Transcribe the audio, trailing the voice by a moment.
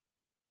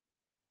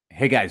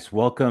Hey guys,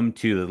 welcome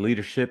to the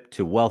Leadership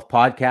to Wealth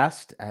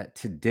podcast.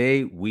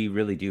 Today, we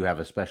really do have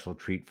a special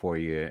treat for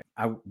you.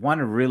 I want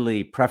to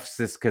really preface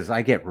this because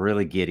I get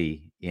really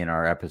giddy in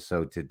our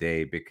episode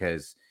today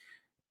because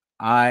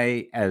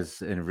I,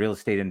 as a real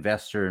estate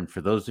investor, and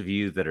for those of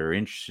you that are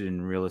interested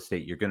in real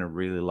estate, you're going to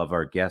really love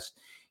our guest.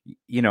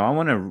 I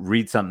want to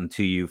read something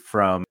to you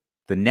from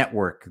the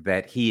network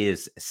that he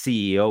is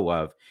CEO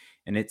of.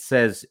 And it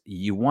says,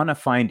 you want to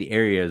find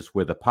areas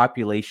where the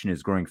population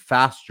is growing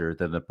faster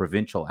than the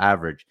provincial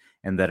average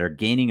and that are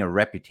gaining a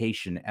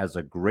reputation as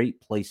a great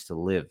place to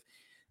live.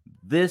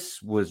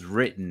 This was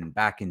written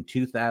back in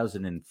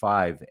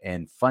 2005,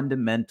 and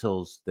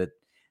fundamentals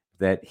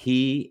that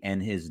he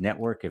and his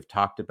network have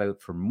talked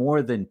about for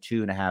more than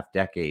 2.5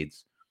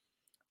 decades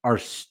are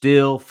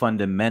still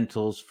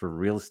fundamentals for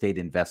real estate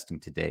investing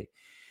today.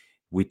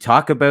 We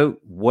talk about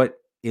what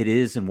it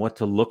is and what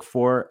to look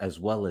for, as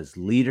well as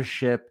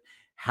leadership,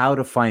 how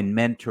to find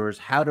mentors,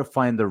 how to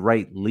find the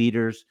right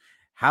leaders,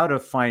 how to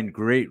find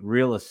great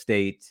real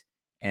estate,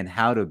 and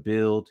how to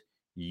build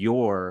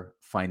your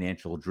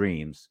financial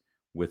dreams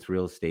with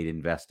real estate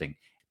investing.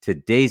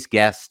 Today's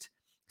guest,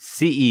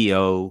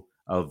 CEO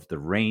of the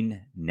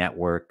Rain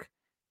Network,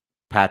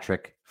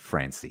 Patrick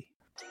Francey.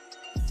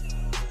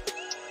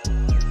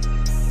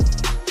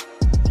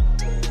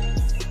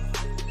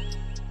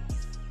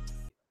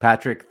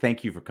 Patrick,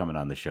 thank you for coming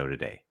on the show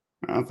today.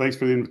 Thanks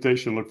for the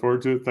invitation. Look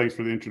forward to it. Thanks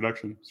for the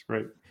introduction. It's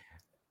great.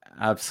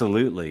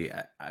 Absolutely.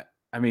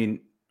 I mean,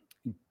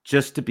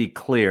 just to be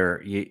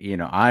clear,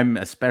 I'm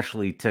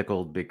especially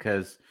tickled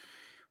because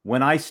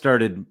when I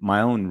started my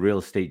own real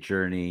estate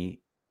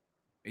journey,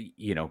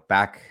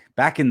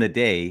 back in the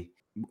day,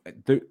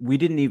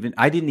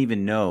 I didn't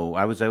even know.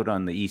 I was out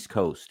on the East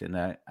Coast, and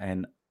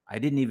I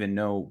didn't even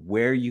know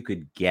where you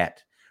could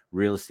get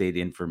real estate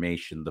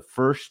information. The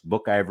first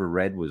book I ever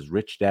read was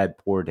Rich Dad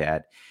Poor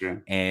Dad, Yeah.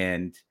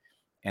 and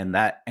and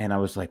I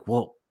was like,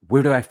 well,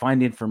 where do I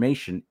find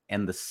information?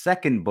 And the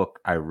second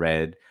book I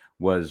read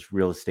was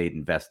Real Estate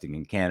Investing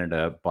in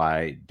Canada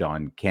by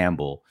Don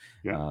Campbell,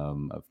 Yeah.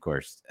 of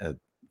course, a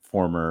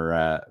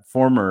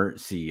former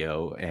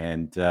CEO,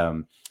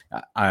 and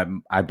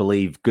I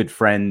believe good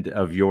friend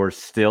of yours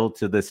still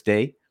to this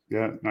day.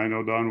 Yeah. I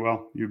know Don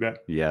well. You bet.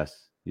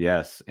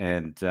 Yes,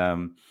 and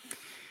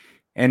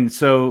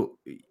so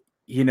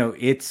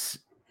it's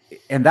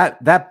and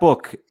that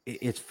book.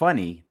 It's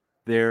funny.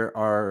 There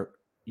are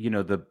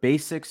the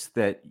basics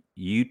that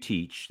you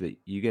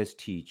guys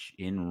teach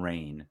in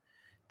Rain.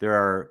 There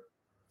are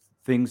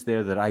things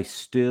there that I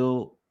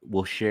still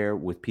will share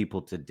with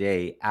people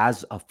today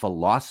as a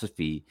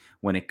philosophy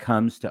when it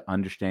comes to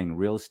understanding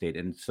real estate.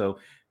 And so,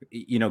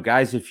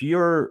 guys, if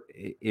you're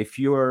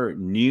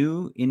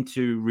new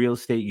into real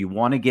estate, you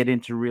want to get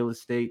into real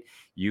estate,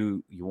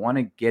 you want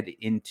to get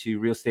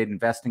into real estate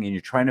investing, and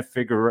you're trying to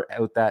figure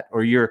out that,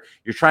 or you're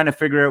trying to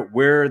figure out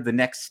where the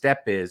next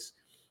step is,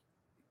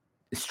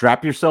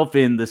 strap yourself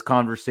in. This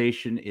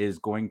conversation is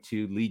going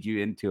to lead you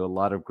into a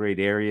lot of great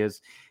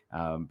areas,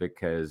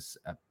 because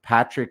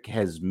Patrick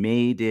has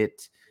made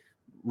it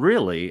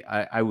really,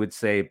 I would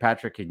say,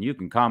 Patrick, and you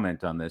can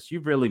comment on this,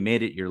 you've really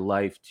made it your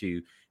life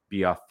to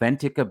be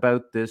authentic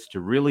about this,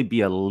 to really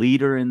be a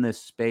leader in this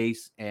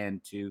space,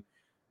 and to,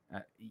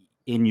 uh,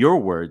 in your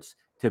words,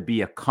 to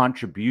be a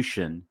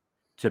contribution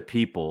to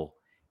people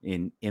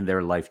in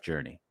their life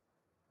journey.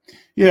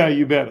 Yeah,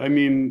 you bet. I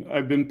mean,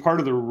 I've been part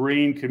of the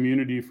RAIN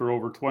community for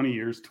over 20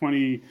 years,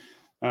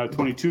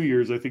 22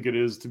 years, I think it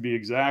is, to be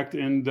exact.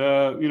 And,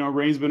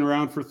 RAIN's been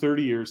around for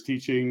 30 years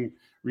teaching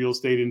real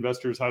estate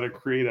investors how to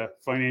create a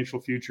financial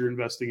future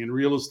investing in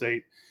real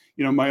estate.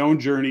 My own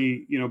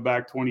journey,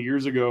 back 20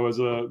 years ago as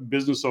a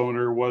business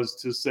owner was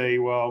to say,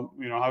 well,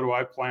 how do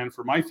I plan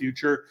for my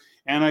future?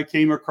 And I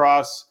came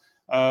across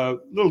a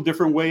little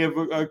different way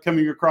of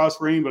coming across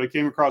RAIN, but I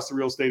came across the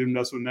Real Estate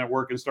Investment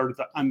Network and started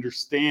to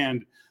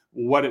understand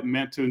what it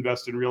meant to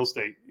invest in real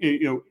estate.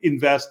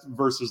 Invest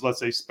versus, let's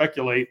say,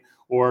 speculate,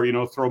 or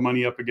throw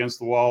money up against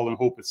the wall and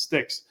hope it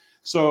sticks.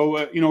 So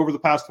over the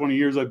past 20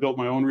 years, I built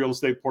my own real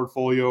estate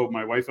portfolio,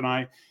 my wife and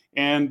I,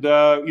 and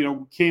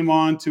came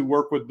on to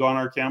work with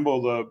Don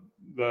Campbell,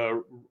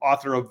 the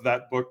author of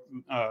that book,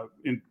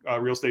 in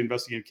Real Estate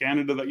Investing in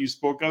Canada, that you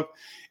spoke of.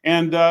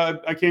 And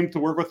I came to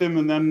work with him,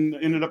 and then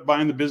ended up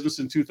buying the business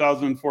in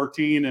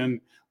 2014,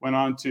 and went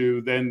on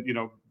to then,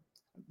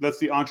 that's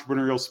the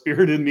entrepreneurial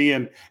spirit in me,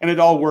 and it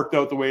all worked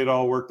out the way it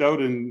all worked out.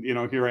 And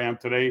here I am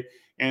today,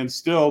 and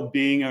still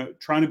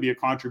trying to be a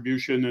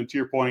contribution. And to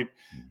your point,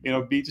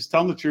 be just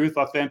telling the truth,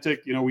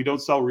 authentic. We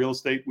don't sell real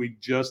estate, we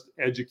just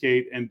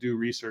educate and do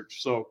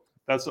research. So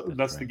that's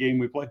right. The game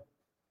we play.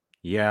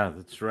 Yeah,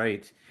 that's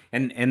right.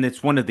 And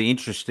it's one of the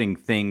interesting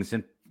things,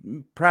 and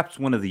perhaps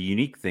one of the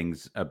unique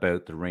things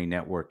about the Rain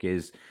Network,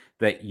 is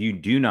that you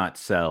do not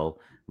sell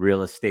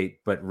real estate,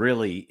 but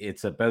really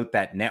it's about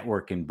that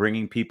network and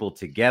bringing people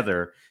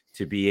together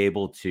to be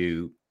able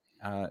to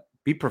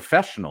be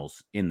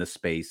professionals in the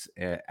space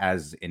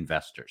as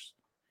investors.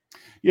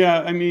 Yeah,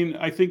 I mean,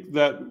 I think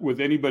that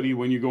with anybody,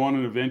 when you go on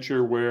an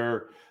adventure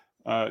where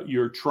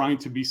you're trying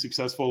to be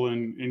successful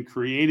in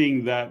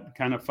creating that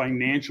kind of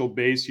financial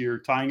base. You're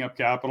tying up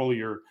capital.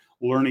 You're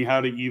learning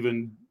how to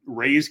even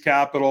raise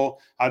capital,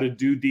 how to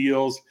do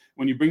deals.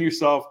 When you bring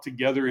yourself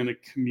together in a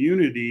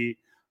community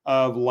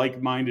of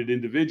like-minded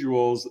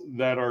individuals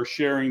that are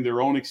sharing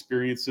their own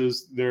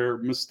experiences, their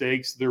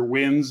mistakes, their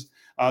wins,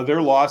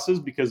 their losses,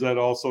 because that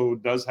also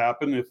does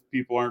happen if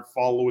people aren't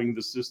following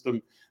the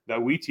system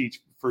that we teach,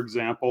 for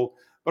example.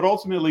 But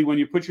ultimately, when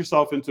you put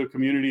yourself into a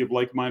community of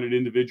like-minded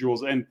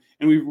individuals, and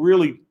we've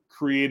really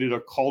created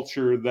a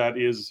culture that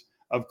is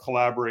of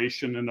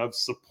collaboration and of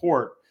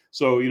support.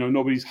 So,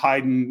 nobody's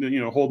hiding,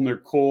 holding their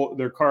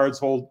cards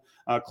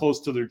close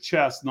to their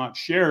chest, not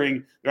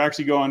sharing. They're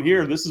actually going,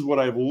 here, this is what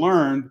I've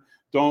learned.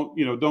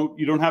 You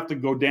don't have to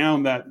go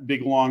down that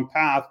big long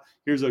path.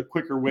 Here's a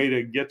quicker way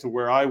to get to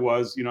where I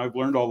was. I've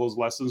learned all those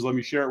lessons. Let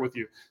me share it with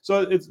you.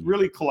 So it's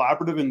really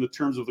collaborative in the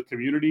terms of the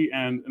community,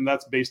 and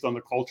that's based on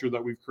the culture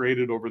that we've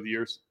created over the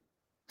years.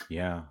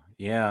 Yeah,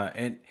 yeah,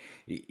 and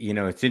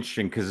it's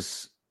interesting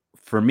because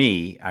for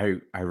me, I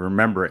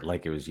remember it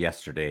like it was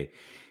yesterday,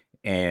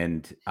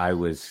 and I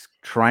was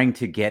trying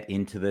to get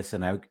into this,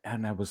 and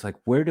I was like,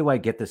 where do I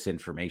get this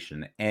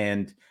information?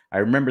 And I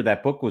remember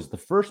that book was the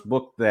first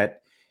book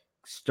that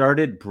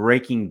started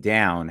breaking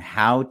down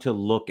how to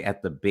look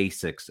at the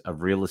basics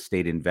of real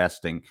estate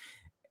investing,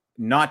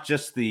 not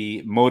just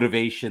the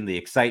motivation, the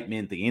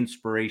excitement, the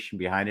inspiration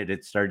behind it.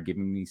 It started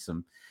giving me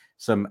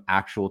some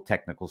actual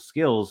technical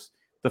skills.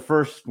 The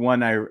first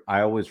one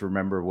I always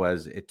remember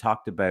was it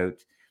talked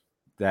about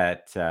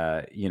that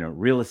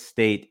real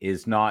estate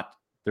is not,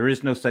 there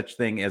is no such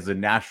thing as a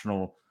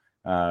national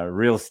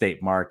real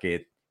estate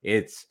market.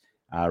 It's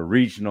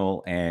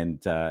regional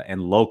and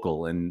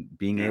local, and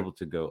being Yeah. able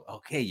to go,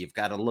 okay, you've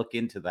got to look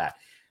into that.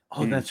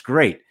 Oh, Mm. that's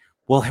great.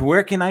 Well,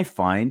 where can I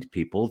find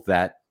people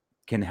that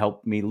can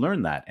help me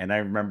learn that? And I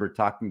remember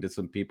talking to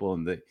some people,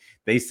 and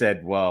they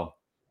said, well,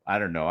 I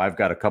don't know, I've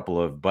got a couple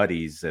of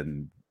buddies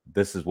and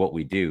this is what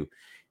we do.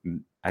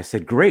 And I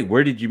said, great,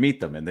 where did you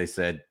meet them? And they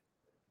said,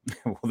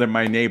 well, they're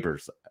my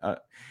neighbors.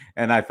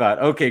 And I thought,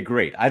 okay,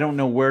 great. I don't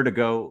know where to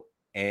go.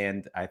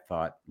 And I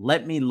thought,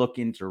 let me look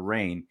into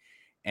Rain.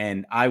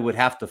 And I would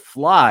have to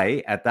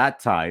fly at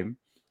that time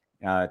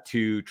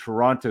to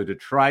Toronto to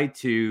try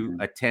to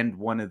Mm. attend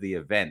one of the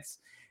events.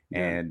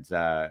 Yeah.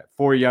 And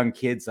for young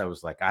kids, I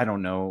was like, I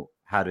don't know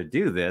how to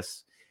do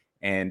this.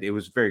 And it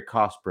was very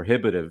cost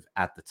prohibitive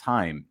at the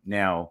time.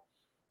 Now,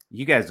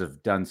 you guys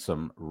have done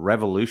some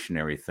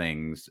revolutionary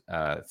things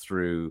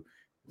through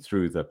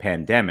the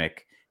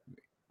pandemic.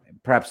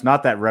 Perhaps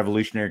not that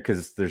revolutionary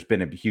because there's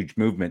been a huge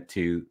movement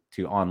to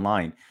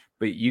online,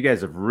 but you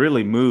guys have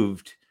really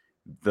moved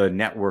the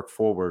network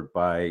forward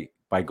by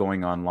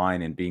going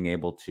online and being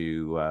able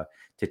to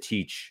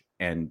teach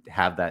and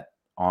have that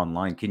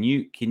online. Can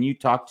you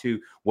talk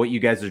to what you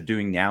guys are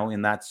doing now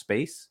in that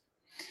space?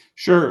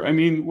 Sure. I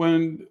mean,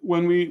 when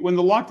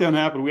the lockdown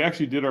happened, we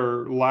actually did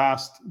our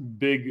last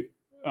big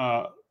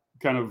uh,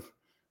 kind of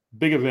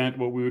big event,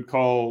 what we would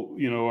call,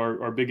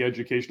 our big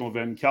educational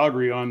event in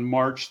Calgary on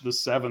March the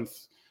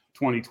 7th,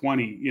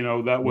 2020.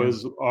 That Yeah.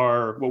 was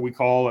our, what we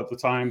call at the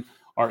time,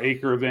 our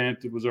acre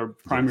event. It was our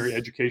primary Yes.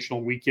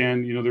 educational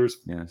weekend. There's,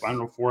 I don't Yes.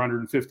 know,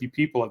 450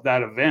 people at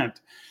that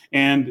event.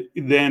 And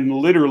then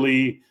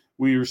literally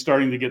we were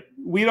starting to get,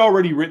 we'd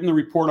already written the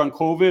report on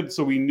COVID.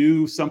 So we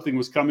knew something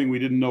was coming. We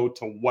didn't know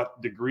to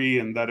what degree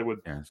and that it would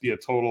Yes. be a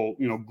total,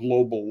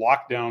 global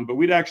lockdown. But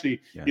we'd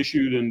actually Yes.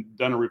 issued and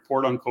done a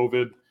report on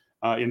COVID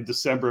in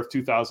December of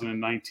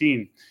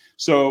 2019.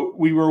 So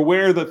we were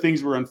aware that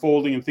things were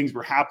unfolding and things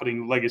were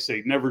happening, like I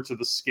say, never to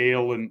the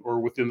scale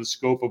or within the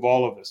scope of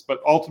all of this. But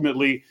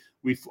ultimately,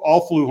 we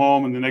all flew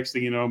home, and the next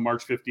thing you know,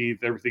 March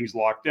 15th, everything's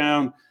locked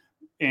down.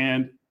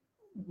 And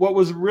what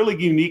was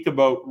really unique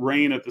about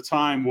Rain at the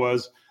time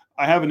was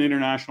I have an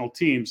international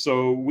team.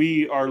 So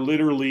we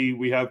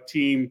have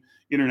team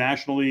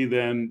internationally.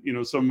 Then,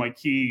 some of my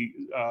key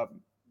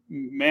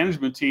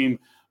management team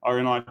are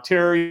in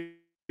Ontario.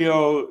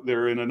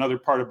 They're in another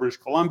part of British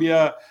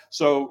Columbia.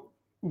 So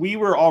we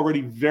were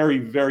already very,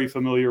 very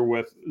familiar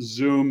with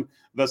Zoom.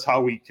 That's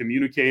how we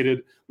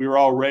communicated. We were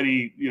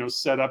already,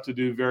 set up to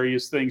do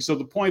various things. So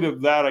the point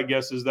of that, I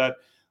guess, is that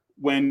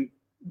when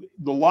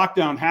the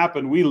lockdown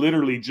happened, we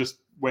literally just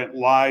went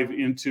live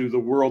into the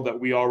world that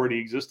we already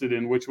existed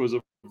in, which was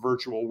a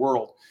virtual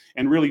world,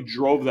 and really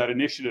drove that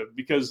initiative.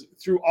 Because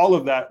through all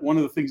of that, one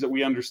of the things that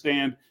we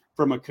understand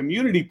from a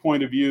community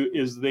point of view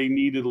is they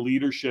needed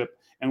leadership,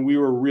 and we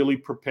were really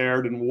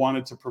prepared and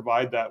wanted to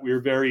provide that. We were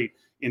very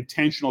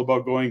intentional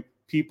about going,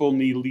 people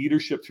need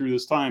leadership through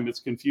this time. It's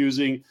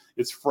confusing,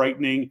 it's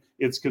frightening,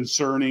 it's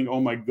concerning. Oh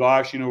my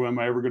gosh, am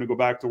I ever going to go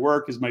back to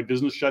work? Is my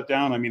business shut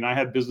down? I mean, I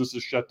had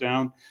businesses shut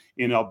down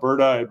in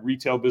Alberta. I had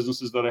retail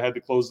businesses that I had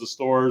to close the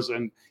stores.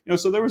 And,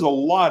 so there was a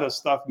lot of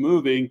stuff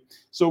moving.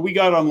 So we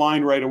got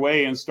online right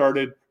away and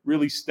started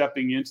really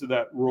stepping into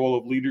that role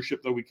of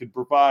leadership that we could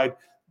provide,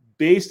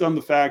 based on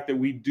the fact that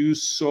we do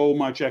so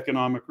much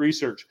economic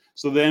research.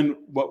 So then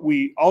what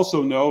we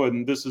also know,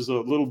 and this is a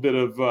little bit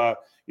of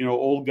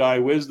old guy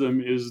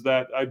wisdom, is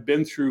that I've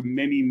been through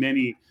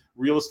many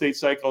real estate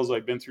cycles.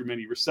 I've been through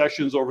many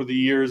recessions over the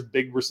years,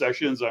 big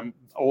recessions. I'm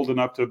old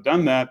enough to have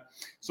done that.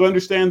 So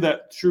understand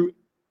that through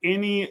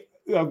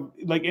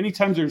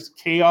anytime there's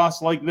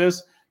chaos like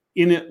this,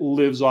 in it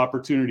lives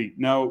opportunity.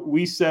 Now,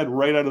 we said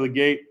right out of the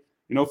gate,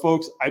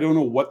 folks, I don't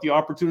know what the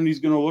opportunity is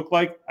going to look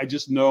like. I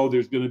just know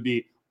there's going to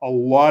be a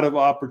lot of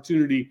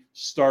opportunity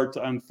start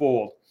to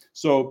unfold.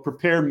 So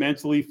prepare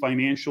mentally,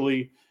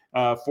 financially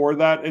for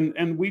that.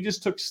 And we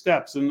just took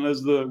steps. And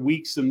as the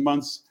weeks and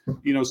months,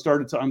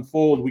 started to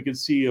unfold, we could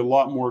see a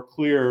lot more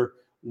clear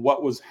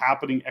what was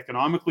happening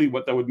economically,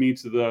 what that would mean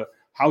to the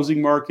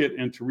housing market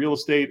and to real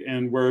estate,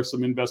 and where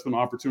some investment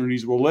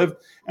opportunities will live.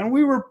 And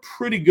we were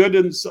pretty good.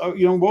 And so,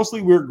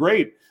 mostly we were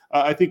great.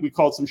 I think we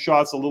called some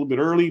shots a little bit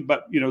early,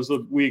 but,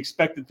 so we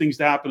expected things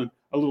to happen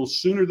a little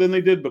sooner than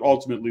they did, but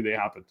ultimately they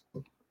happened.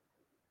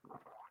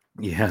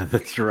 Yeah,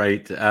 that's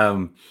right.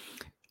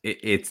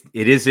 It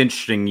is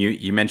interesting.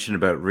 You mentioned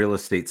about real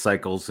estate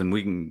cycles, and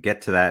we can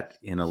get to that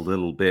in a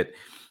little bit.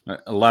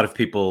 A lot of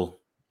people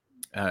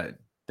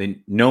they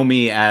know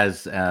me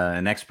as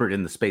an expert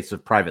in the space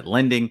of private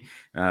lending,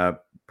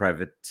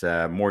 private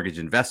mortgage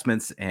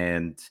investments,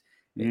 and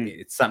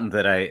it's something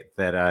that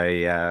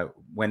I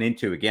went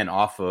into again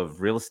off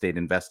of real estate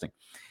investing.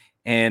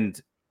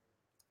 And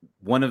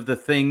one of the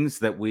things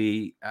that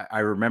I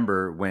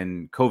remember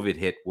when COVID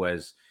hit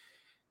was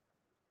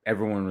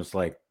everyone was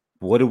like,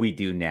 what do we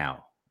do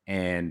now?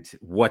 And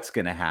what's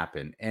going to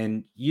happen?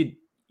 And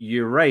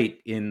you're right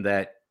in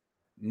that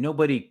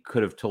nobody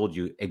could have told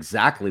you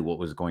exactly what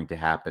was going to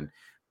happen,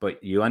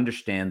 but you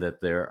understand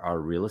that there are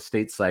real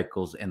estate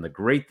cycles. And the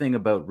great thing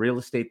about real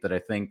estate that I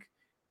think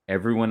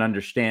everyone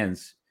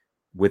understands,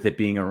 with it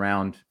being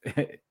around,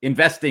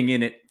 investing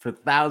in it for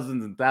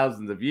thousands and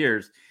thousands of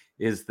years,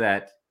 is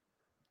that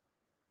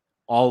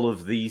all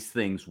of these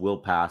things will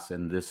pass,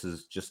 and this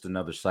is just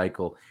another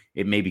cycle.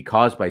 It may be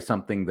caused by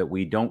something that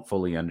we don't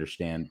fully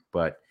understand,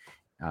 but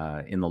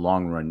in the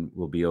long run,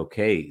 we'll be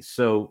okay.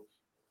 So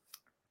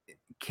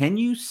can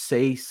you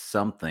say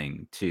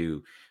something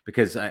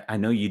because I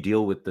know you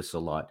deal with this a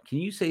lot, can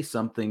you say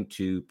something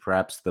to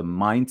perhaps the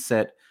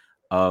mindset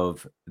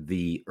of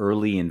the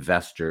early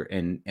investor,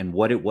 and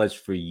what it was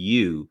for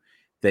you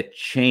that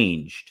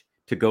changed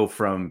to go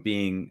from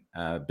being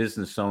a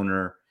business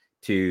owner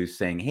to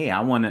saying, hey,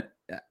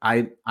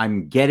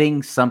 I'm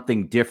getting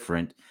something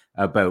different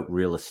about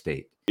real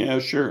estate? Yeah,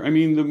 sure. I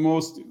mean, the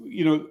most,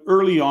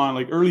 early on,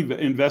 like early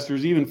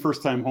investors, even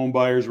first-time home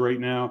buyers right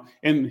now,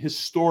 and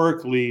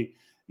historically,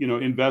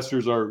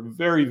 investors are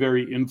very,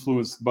 very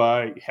influenced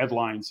by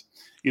headlines.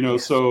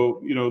 Yes.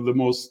 So,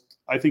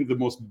 I think the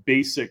most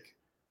basic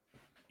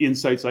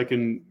insights I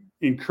can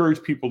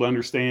encourage people to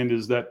understand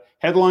is that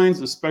headlines,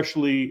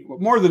 especially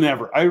more than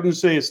ever, I wouldn't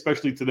say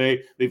especially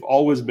today, they've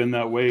always been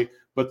that way,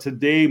 but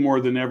today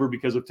more than ever,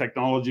 because of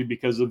technology,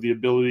 because of the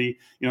ability,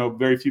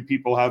 very few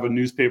people have a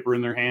newspaper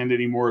in their hand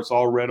anymore. It's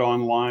all read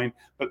online.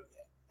 But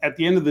at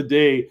the end of the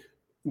day,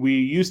 we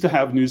used to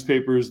have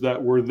newspapers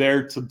that were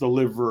there to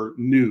deliver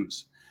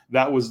news.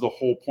 That was the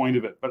whole point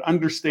of it. But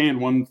understand,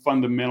 one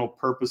fundamental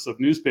purpose of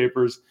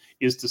newspapers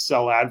is to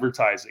sell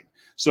advertising.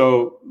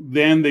 So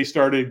then they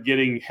started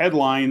getting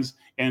headlines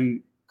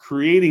and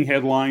creating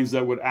headlines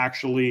that would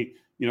actually,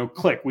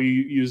 click. We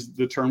use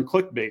the term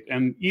clickbait.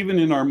 And even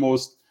in our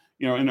most,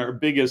 in our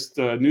biggest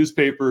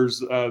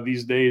newspapers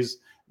these days,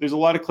 there's a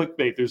lot of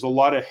clickbait. There's a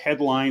lot of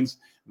headlines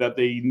that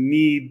they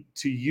need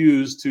to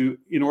use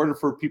in order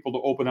for people to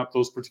open up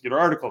those particular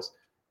articles.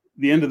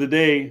 At the end of the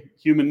day,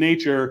 human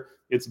nature,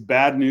 it's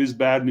bad news,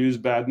 bad news,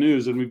 bad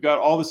news. And we've got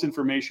all this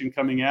information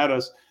coming at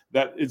us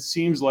that it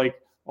seems like,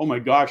 oh my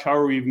gosh, how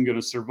are we even going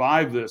to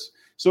survive this?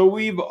 So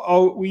we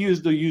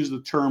used to use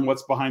the term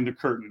what's behind the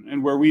curtain,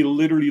 and where we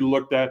literally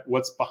looked at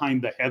what's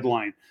behind the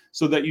headline,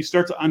 so that you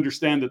start to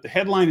understand that the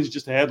headline is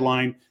just a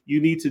headline. You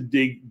need to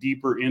dig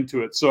deeper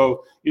into it.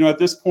 So, at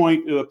this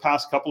point, in the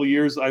past couple of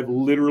years, I've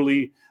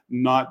literally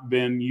not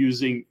been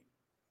using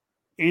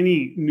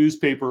any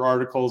newspaper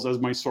articles as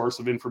my source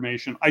of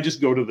information. I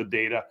just go to the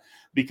data,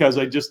 because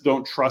I just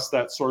don't trust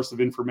that source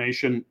of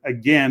information.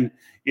 Again,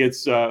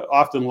 it's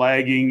often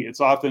lagging. It's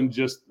often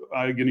just,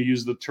 I'm going to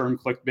use the term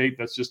clickbait.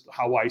 That's just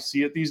how I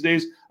see it these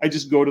days. I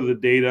just go to the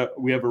data.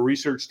 We have a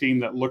research team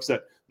that looks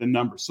at the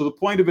numbers. So the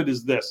point of it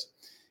is this,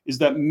 is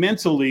that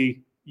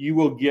mentally you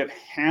will get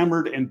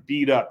hammered and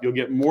beat up. You'll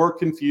get more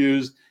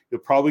confused.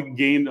 You'll probably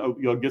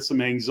you'll get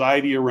some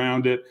anxiety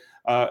around it.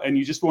 And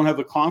you just won't have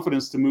the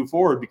confidence to move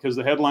forward, because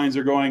the headlines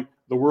are going,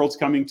 the world's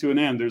coming to an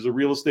end. There's a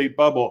real estate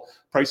bubble.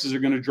 Prices are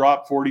going to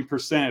drop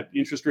 40%.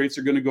 Interest rates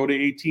are going to go to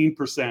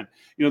 18%.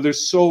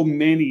 There's so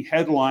many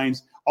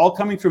headlines, all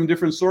coming from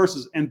different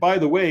sources. And by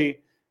the way,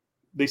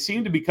 they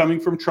seem to be coming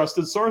from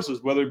trusted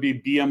sources, whether it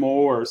be BMO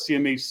or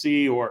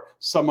CMHC or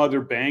some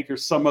other bank or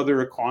some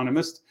other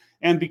economist.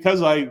 And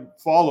because I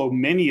follow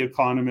many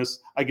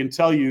economists, I can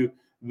tell you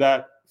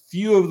that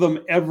few of them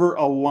ever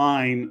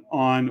align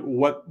on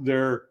what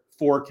their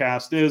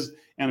forecast is.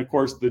 And of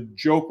course, the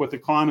joke with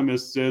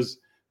economists is,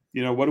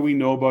 what do we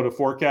know about a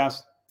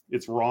forecast?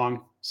 It's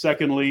wrong.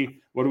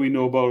 Secondly, what do we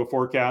know about a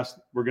forecast?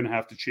 We're going to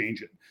have to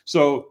change it.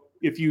 So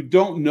if you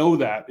don't know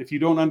that, if you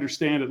don't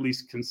understand at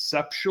least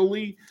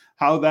conceptually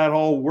how that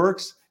all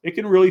works, it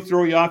can really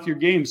throw you off your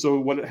game. So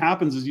what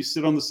happens is you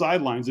sit on the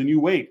sidelines and you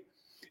wait.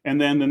 And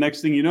then the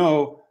next thing you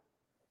know,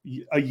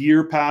 a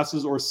year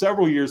passes or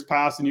several years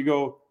pass and you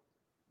go,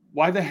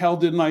 why the hell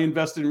didn't I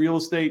invest in real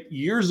estate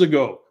years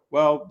ago?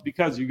 Well,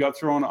 because you got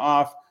thrown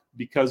off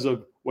because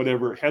of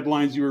whatever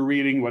headlines you were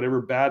reading,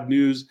 whatever bad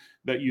news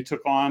that you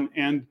took on.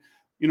 And,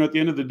 at the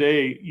end of the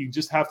day, you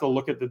just have to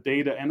look at the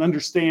data and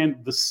understand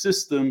the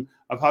system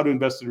of how to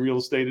invest in real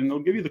estate, and it'll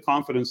give you the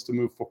confidence to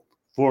move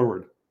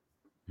forward.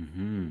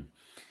 Mm-hmm.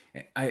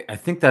 I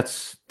think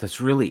that's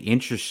really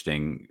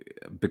interesting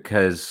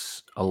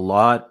because a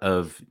lot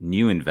of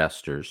new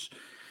investors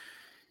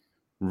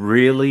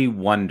really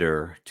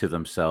wonder to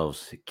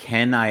themselves,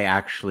 can I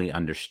actually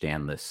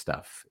understand this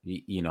stuff?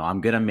 I'm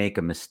going to make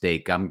a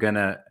mistake. I'm going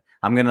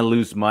to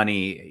lose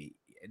money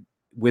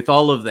with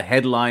all of the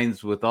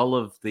headlines, with all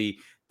of the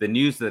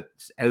news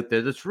that's out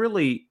there. That's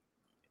really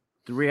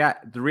the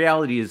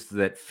reality is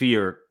that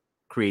fear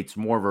creates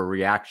more of a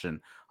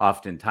reaction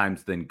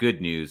oftentimes than good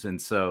news. And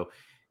so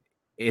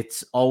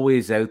it's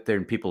always out there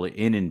and people are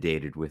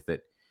inundated with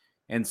it.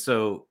 And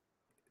so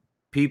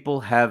people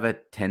have a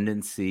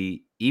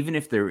tendency, even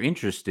if they're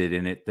interested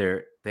in it,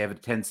 they have a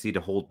tendency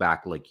to hold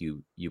back, like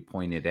you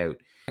pointed out.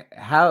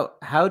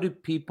 How do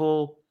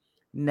people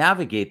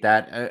navigate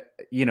that?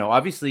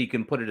 Obviously you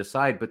can put it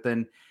aside, but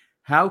then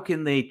how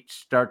can they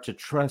start to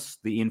trust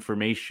the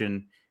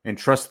information and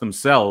trust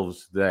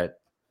themselves that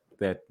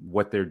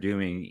what they're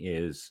doing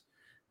is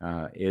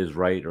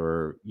right,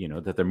 or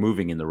that they're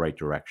moving in the right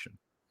direction?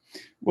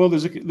 Well,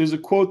 there's a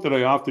quote that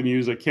I often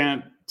use. I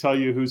can't tell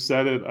you who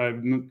said it.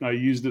 I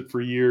used it for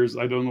years.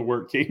 I don't know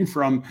where it came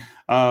from.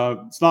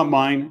 It's not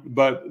mine,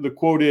 but the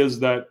quote is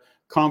that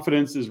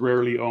confidence is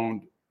rarely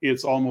owned.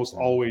 It's almost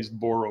always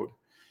borrowed.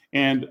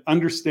 And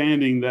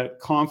understanding that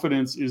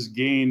confidence is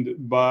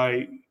gained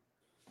by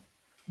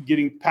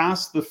getting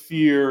past the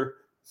fear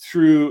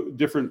through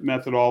different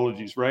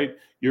methodologies, right?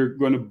 You're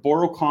going to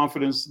borrow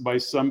confidence by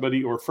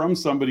somebody or from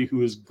somebody who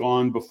has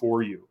gone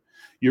before you.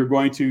 You're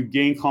going to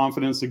gain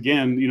confidence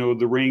again,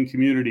 the RAIN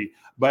community,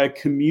 by a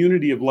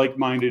community of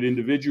like-minded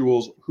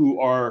individuals who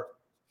are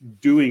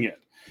doing it.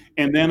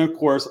 And then, of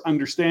course,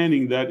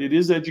 understanding that it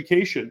is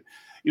education.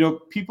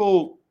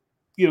 People,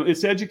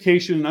 it's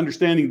education and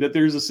understanding that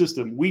there's a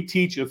system. We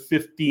teach a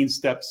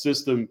 15-step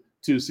system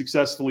to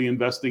successfully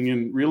investing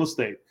in real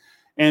estate.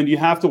 And you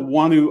have to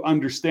want to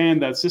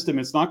understand that system.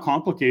 It's not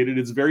complicated.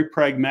 It's very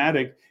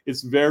pragmatic.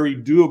 It's very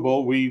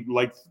doable. We,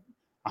 like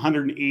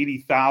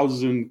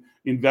 180,000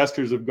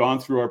 investors, have gone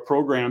through our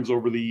programs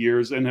over the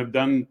years and have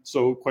done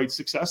so quite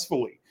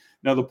successfully.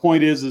 Now, the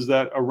point is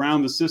that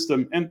around the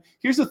system, and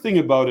here's the thing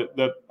about it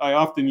that I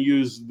often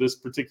use this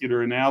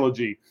particular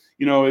analogy.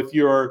 If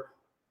you're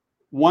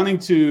wanting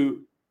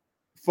to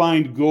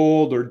find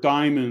gold or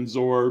diamonds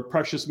or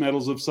precious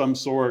metals of some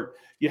sort,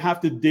 you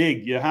have to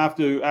dig, you have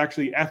to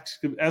actually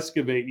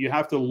excavate, you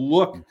have to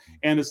look.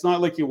 And it's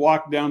not like you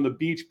walk down the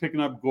beach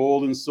picking up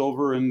gold and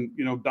silver and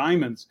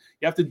diamonds.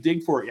 You have to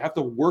dig for it, you have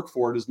to work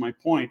for it, is my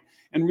point.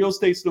 And real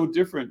estate's no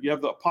different. You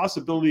have the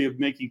possibility of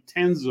making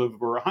tens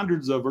of or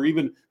hundreds of or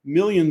even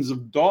millions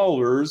of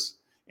dollars,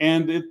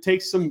 and it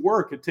takes some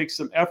work, it takes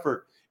some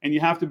effort, and you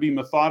have to be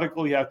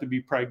methodical, you have to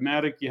be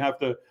pragmatic, you have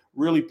to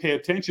really pay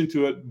attention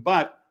to it.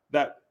 But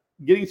that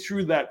getting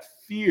through that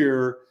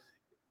fear,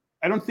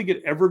 I don't think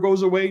it ever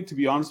goes away, to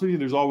be honest with you.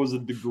 There's always a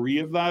degree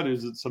of that.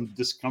 Is it some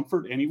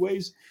discomfort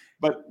anyways?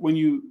 But when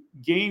you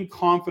gain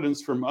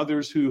confidence from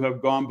others who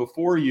have gone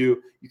before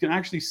you, you can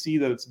actually see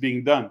that it's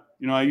being done.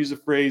 I use a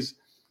phrase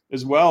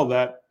as well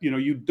that,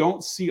 you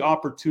don't see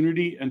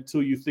opportunity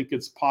until you think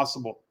it's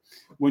possible.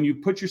 When you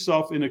put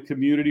yourself in a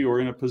community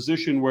or in a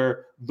position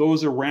where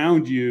those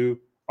around you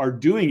are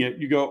doing it,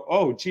 you go,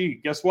 oh, gee,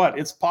 guess what?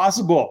 It's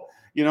possible,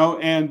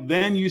 and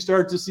then you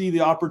start to see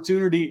the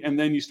opportunity, and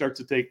then you start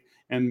to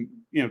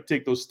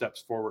take those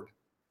steps forward.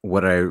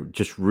 What I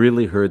just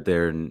really heard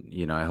there,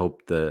 and I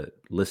hope the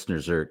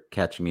listeners are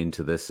catching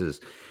into this, is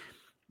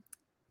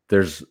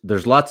there's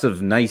lots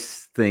of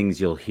nice things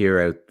you'll hear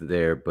out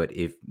there, but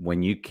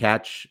when you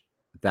catch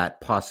that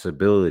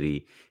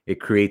possibility, it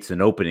creates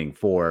an opening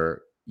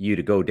for you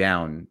to go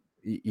down,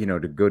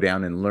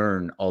 and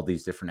learn all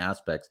these different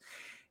aspects.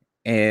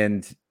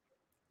 And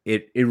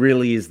it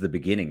really is the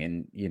beginning.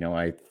 And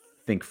I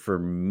think for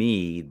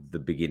me, the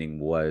beginning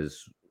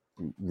was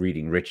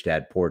reading Rich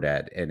Dad Poor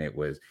Dad, and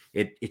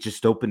it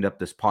just opened up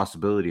this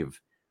possibility of,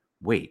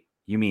 wait,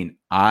 you mean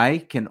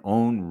I can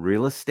own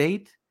real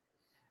estate?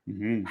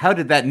 Mm-hmm. How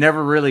did that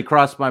never really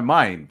cross my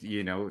mind,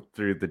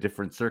 through the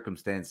different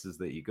circumstances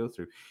that you go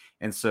through?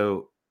 And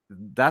so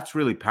that's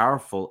really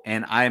powerful.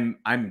 And I'm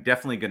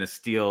definitely going to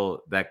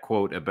steal that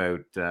quote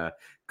about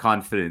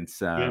confidence.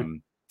 Yeah.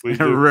 Please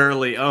do.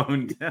 Rarely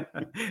owned.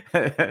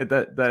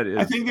 That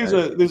I is think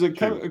there's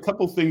true. a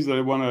couple things that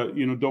I want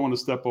to, don't want to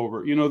step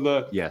over.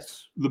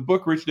 Yes. The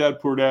book Rich Dad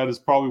Poor Dad is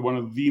probably one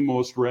of the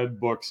most read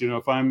books.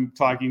 If I'm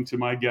talking to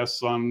my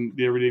guests on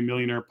the Everyday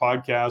Millionaire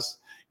podcast,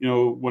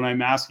 when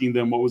I'm asking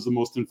them what was the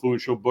most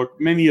influential book,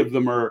 many of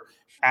them are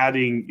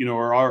adding,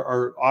 or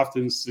are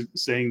often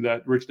saying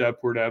that Rich Dad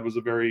Poor Dad was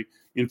a very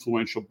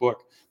influential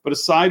book. But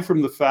aside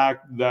from the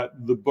fact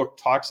that the book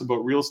talks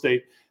about real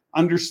estate,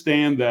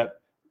 understand that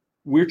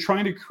we're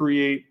trying to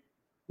create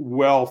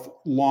wealth,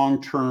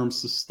 long-term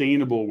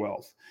sustainable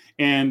wealth,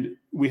 and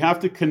we have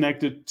to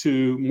connect it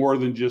to more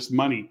than just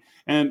money.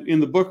 And in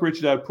the book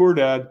Rich Dad Poor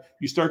Dad,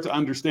 you start to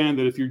understand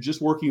that if you're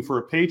just working for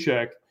a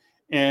paycheck,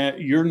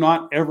 you're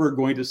not ever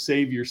going to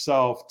save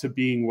yourself to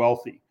being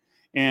wealthy.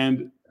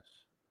 And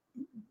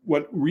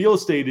what real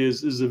estate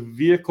is a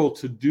vehicle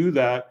to do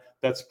that.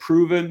 That's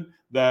proven,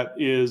 that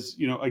is,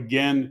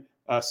 again,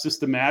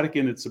 systematic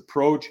in its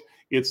approach.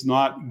 It's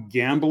not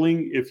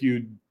gambling if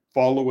you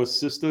follow a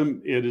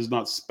system. It is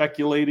not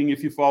speculating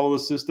if you follow a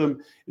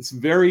system. It's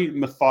very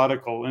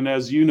methodical. And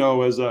as you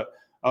know, as a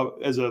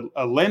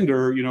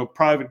lender,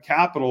 private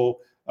capital,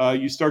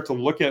 you start to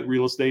look at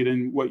real estate,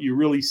 and what you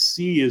really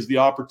see is the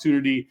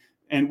opportunity.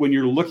 And when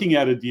you're looking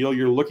at a deal,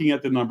 you're looking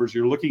at the numbers,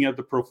 you're looking at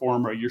the pro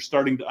forma, you're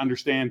starting to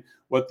understand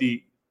what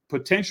the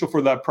potential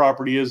for that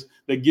property is,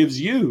 that gives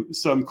you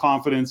some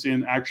confidence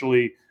in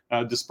actually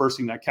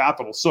dispersing that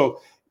capital.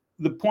 So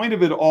the point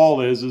of it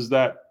all is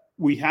that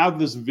we have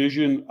this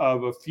vision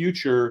of a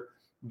future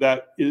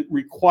that it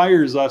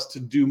requires us to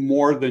do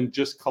more than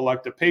just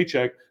collect a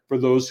paycheck for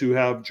those who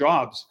have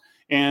jobs.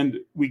 And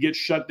we get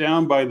shut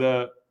down by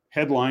the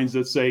headlines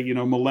that say,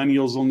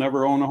 millennials will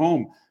never own a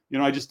home.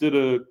 I just did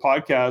a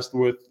podcast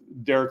with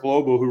Derek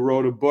Lobo, who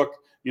wrote a book,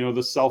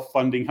 The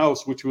Self-Funding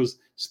House, which was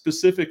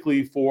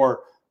specifically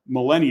for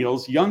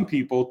millennials, young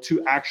people,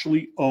 to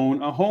actually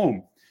own a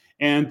home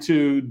and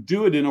to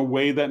do it in a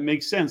way that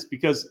makes sense,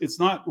 because it's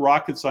not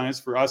rocket science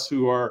for us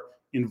who are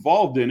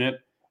involved in it.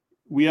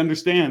 We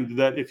understand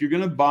that if you're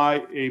going to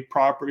buy a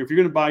property, if you're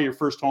going to buy your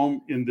first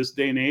home in this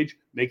day and age,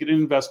 make it an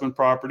investment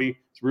property.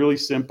 It's really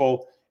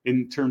simple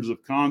in terms of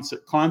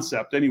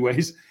concept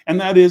anyways. And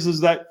that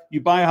is that you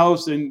buy a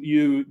house and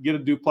you get a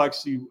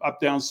duplex, you up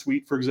down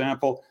suite, for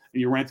example,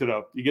 and you rent it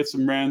out. You get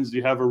some rents,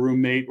 you have a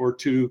roommate or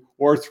two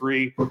or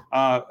three.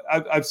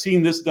 I've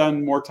seen this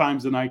done more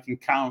times than I can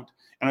count.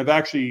 And I've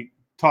actually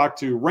talked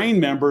to RAIN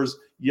members,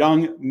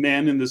 young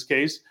men in this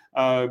case,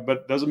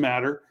 but doesn't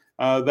matter,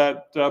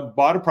 that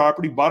bought a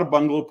property, bought a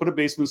bungalow, put a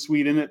basement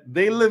suite in it.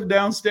 They live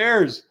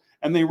downstairs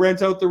and they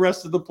rent out the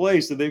rest of the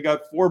place. So they've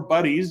got four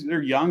buddies.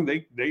 They're young.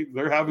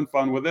 They're having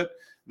fun with it.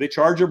 They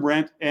charge them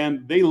rent,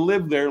 and they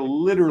live there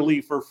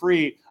literally for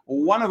free.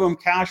 One of them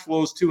cash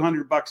flows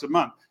 $200 a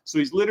month. So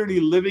he's literally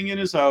living in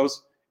his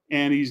house,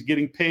 and he's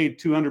getting paid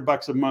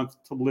 $200 a month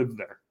to live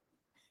there.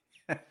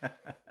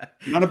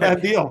 Not a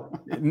bad deal.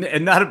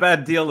 Not a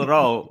bad deal at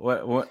all.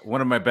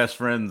 One of my best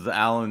friends,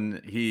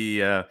 Alan,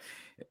 it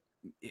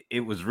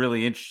was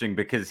really interesting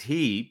because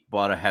he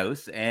bought a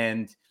house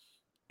and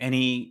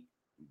he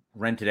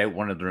rented out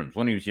one of the rooms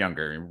when he was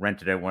younger. He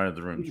rented out one of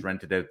the rooms,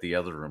 rented out the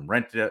other room,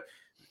 rented out.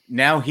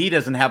 Now he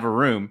doesn't have a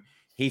room.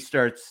 He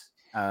starts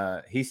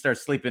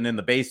sleeping in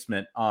the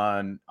basement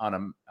on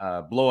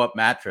a blow up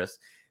mattress.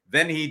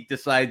 Then he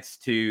decides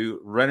to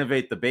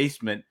renovate the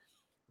basement,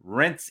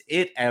 rents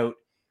it out.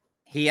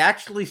 He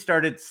actually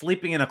started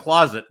sleeping in a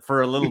closet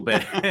for a little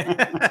bit.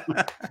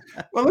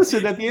 Well,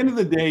 listen, at the end of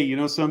the day,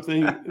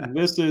 something,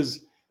 this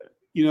is,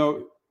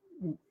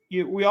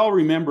 we all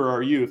remember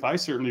our youth. I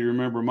certainly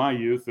remember my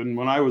youth. And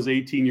when I was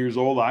 18 years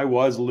old, I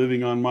was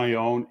living on my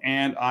own,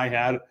 and I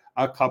had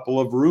a couple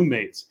of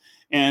roommates.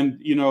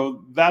 And,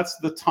 that's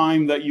the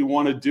time that you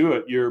want to do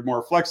it. You're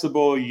more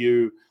flexible.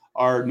 You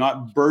are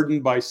not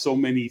burdened by so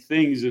many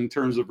things in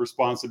terms of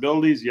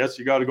responsibilities. Yes,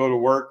 you got to go to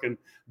work and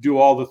do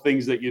all the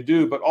things that you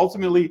do, but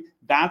ultimately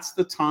that's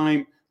the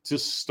time to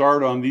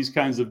start on these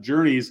kinds of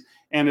journeys.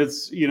 And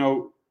it's,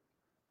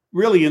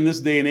 really in this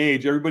day and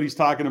age, everybody's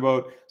talking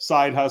about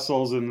side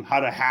hustles and how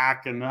to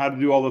hack and how to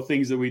do all the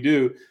things that we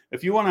do.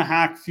 If you want to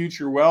hack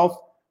future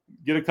wealth,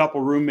 get a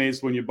couple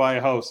roommates when you buy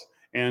a house,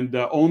 and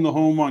own the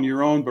home on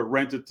your own, but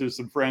rent it to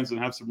some friends and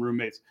have some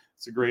roommates.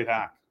 It's a great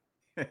hack.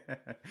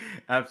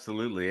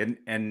 Absolutely.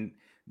 And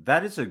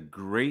that is a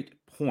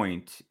great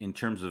point in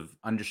terms of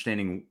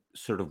understanding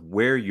sort of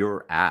where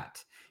you're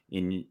at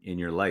in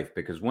your life,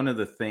 because one of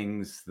the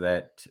things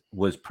that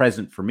was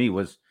present for me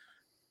was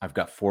I've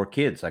got four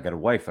kids. I got a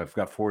wife. I've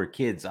got four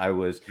kids. I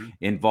was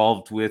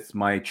involved with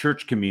my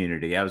church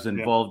community. I was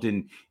involved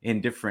in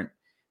different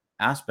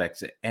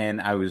aspects,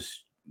 and I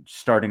was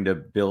starting to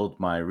build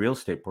my real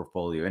estate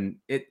portfolio. And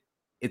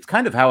it's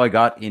kind of how I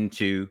got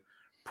into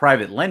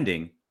private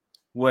lending,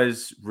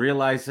 was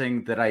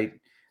realizing that I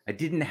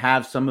didn't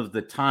have some of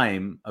the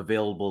time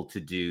available to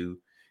do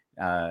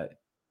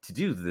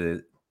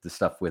the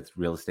stuff with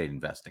real estate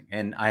investing,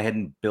 and I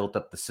hadn't built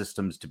up the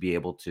systems to be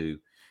able to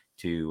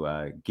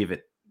give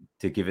it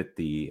to give it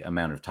the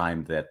amount of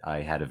time that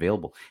I had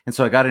available. And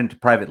so I got into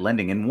private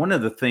lending. And one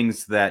of the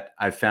things that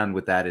I found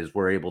with that is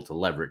we're able to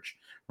leverage,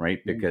 right?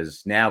 Mm-hmm.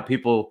 Because now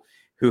people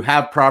who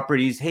have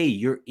properties, hey,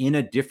 you're in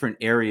a different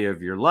area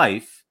of your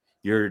life,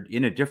 you're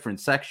in a different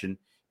section.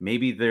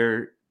 Maybe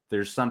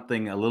there's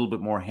something a little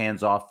bit more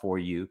hands off for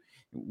you,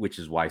 which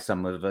is why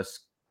some of us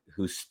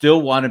who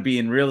still want to be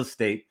in real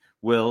estate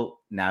will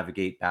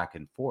navigate back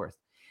and forth.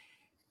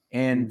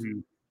 And Mm-hmm.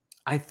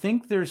 I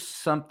think there's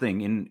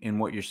something in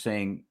what you're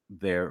saying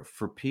there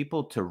for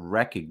people to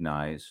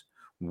recognize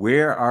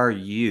where are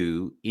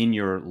you in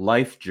your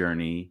life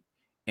journey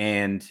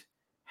and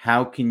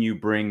how can you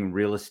bring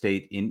real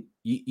estate in.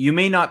 You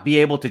may not be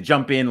able to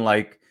jump in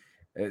like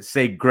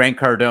say Grant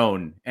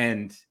Cardone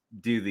and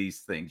do these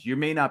things. You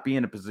may not be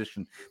in a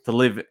position to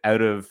live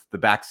out of the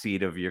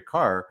backseat of your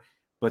car,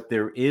 but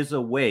there is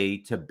a way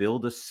to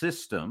build a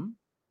system.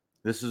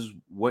 This is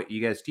what you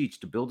guys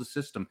teach, to build a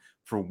system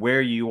for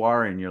where you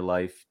are in your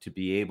life to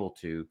be able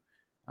to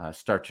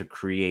start to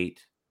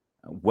create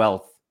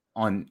wealth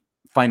on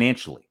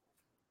financially.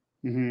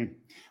 Mm-hmm.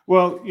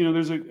 Well,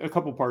 there's a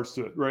couple parts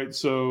to it, right?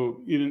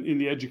 So in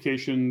the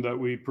education that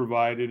we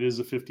provide, it is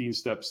a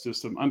 15-step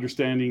system,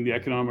 understanding the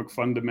economic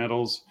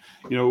fundamentals.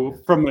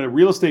 From a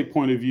real estate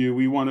point of view,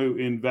 we want to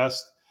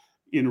invest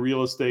in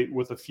real estate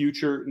with a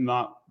future,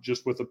 not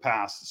just with a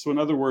past. So in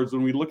other words,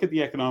 when we look at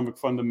the economic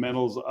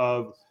fundamentals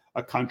of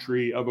a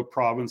country, of a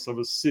province, of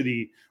a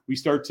city, we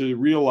start to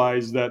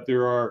realize that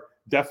there are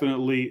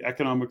definitely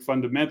economic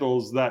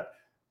fundamentals that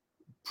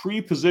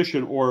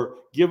pre-position or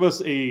give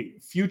us a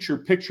future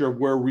picture of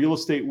where real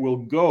estate will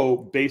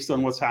go based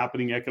on what's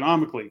happening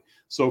economically.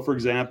 So, for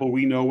example,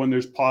 we know when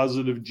there's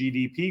positive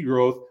GDP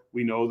growth,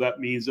 we know that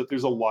means that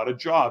there's a lot of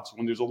jobs.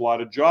 When there's a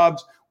lot of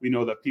jobs, we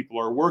know that people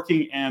are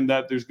working and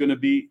that there's going to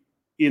be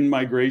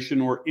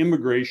in-migration or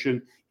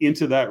immigration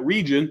into that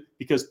region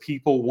because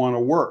people want to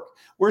work.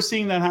 We're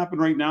seeing that happen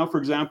right now, for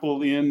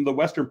example, in the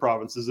Western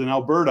provinces in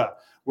Alberta.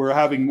 We're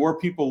having more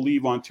people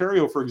leave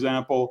Ontario, for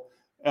example,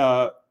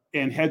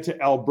 and head to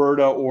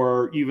Alberta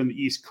or even the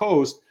East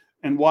Coast.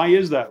 And why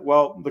is that?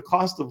 Well, the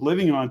cost of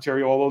living in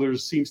Ontario, although there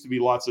seems to be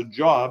lots of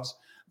jobs,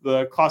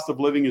 the cost of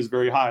living is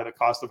very high. The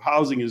cost of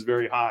housing is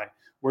very high.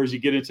 Whereas you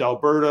get into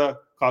Alberta,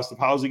 cost of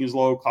housing is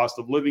low, cost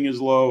of living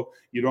is low.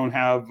 You don't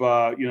have,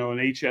 an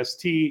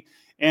HST.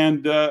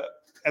 And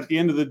at the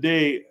end of the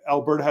day,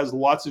 Alberta has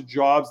lots of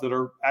jobs that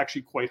are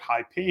actually quite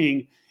high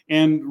paying,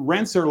 and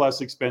rents are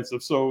less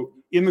expensive. So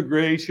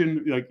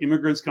immigration, like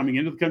immigrants coming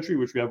into the country,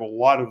 which we have a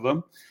lot of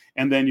them,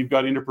 and then you've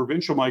got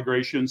interprovincial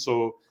migration,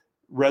 so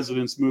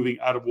residents moving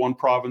out of one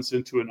province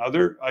into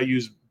another. I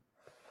use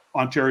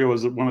Ontario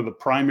as one of the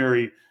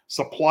primary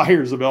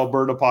suppliers of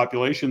Alberta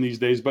population these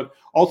days. But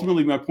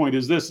ultimately, my point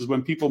is this, is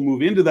when people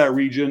move into that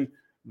region,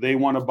 they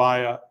want to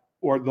buy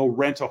or they'll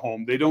rent a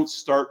home. They don't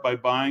start by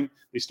buying,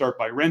 they start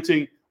by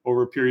renting.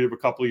 Over a period of a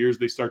couple of years,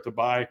 they start to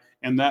buy.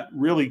 And that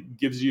really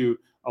gives you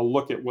a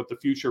look at what the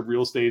future of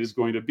real estate is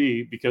going to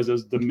be, because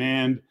as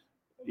demand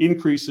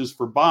increases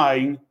for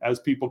buying, as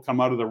people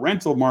come out of the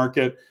rental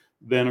market,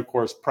 then of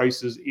course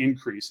prices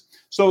increase.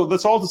 So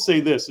that's all to say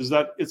this, is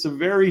that it's a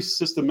very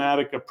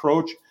systematic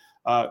approach.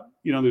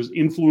 There's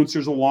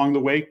influencers along the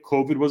way.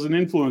 COVID was an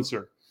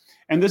influencer.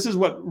 And this is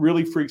what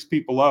really freaks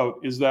people out,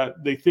 is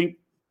that they think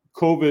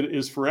COVID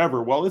is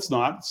forever. Well, it's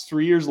not. It's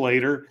 3 years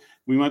later.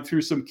 We went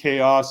through some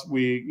chaos.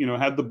 We,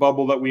 had the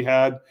bubble that we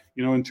had,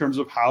 in terms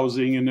of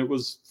housing, and it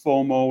was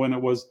FOMO, and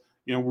it was,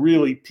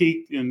 really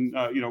peaked in,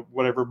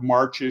 whatever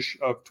March-ish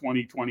of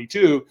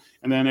 2022.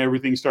 And then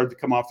everything started to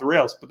come off the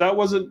rails. But that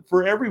wasn't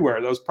for everywhere.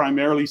 That was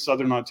primarily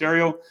Southern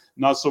Ontario,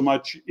 not so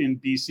much in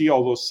BC,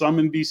 although some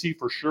in BC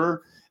for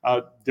sure.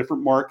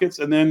 Different markets.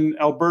 And then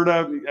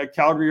Alberta,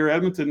 Calgary or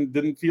Edmonton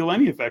didn't feel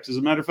any effects. As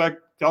a matter of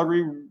fact,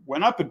 Calgary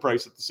went up in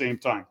price at the same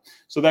time.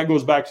 So that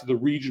goes back to the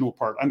regional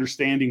part,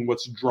 understanding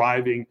what's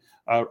driving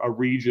a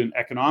region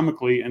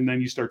economically, and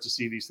then you start to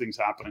see these things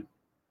happening.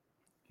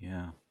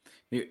 Yeah.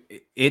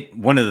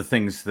 One of the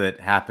things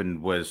that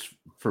happened was,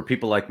 for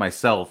people like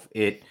myself,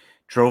 it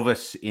drove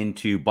us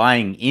into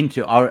buying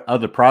into our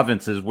other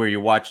provinces, where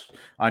you watched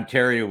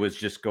Ontario was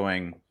just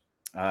going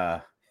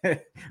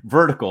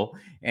vertical,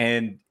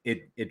 and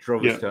it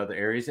drove us to other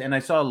areas. And I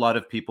saw a lot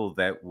of people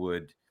that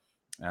would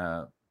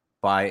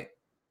buy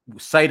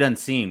sight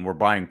unseen, were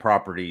buying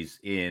properties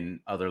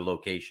in other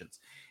locations,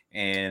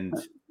 and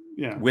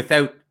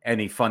without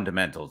any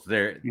fundamentals.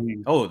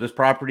 This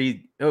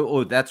property,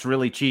 that's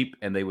really cheap,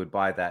 and they would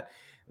buy that.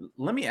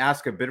 Let me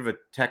ask a bit of a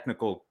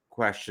technical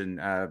question,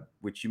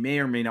 which you may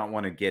or may not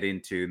want to get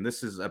into, and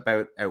this is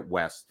about out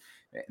west.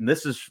 And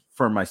this is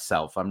for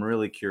myself. I'm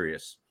really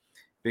curious,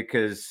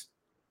 because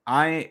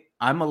I'm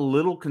a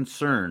little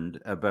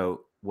concerned about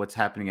what's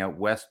happening out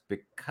west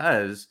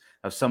because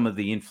of some of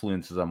the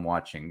influences I'm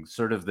watching.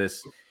 Sort of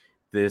this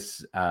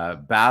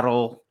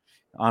battle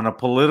on a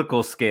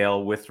political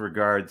scale with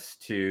regards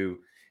to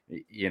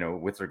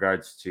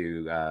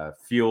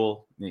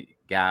fuel,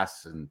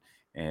 gas,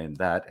 and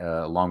that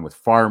along with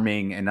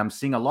farming. And I'm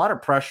seeing a lot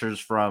of pressures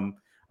from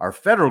our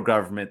federal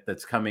government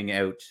that's coming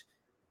out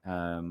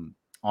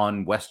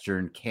on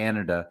Western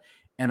Canada.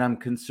 And I'm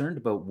concerned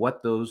about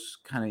what those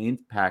kind of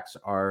impacts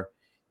are.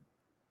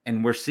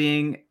 And we're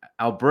seeing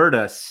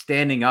Alberta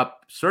standing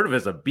up sort of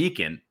as a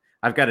beacon,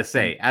 I've got to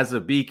say, as a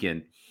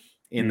beacon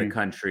in the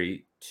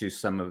country to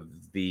some of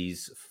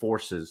these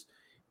forces.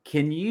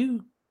 Can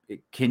you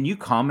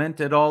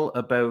comment at all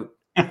about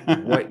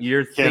what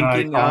you're Can I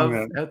thinking of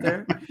comment? out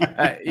there?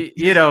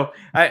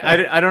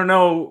 I don't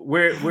know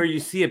where you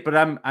see it, but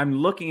I'm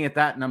looking at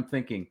that and I'm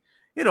thinking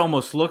it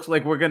almost looks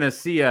like we're going to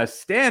see a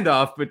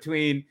standoff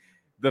between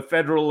the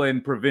federal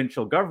and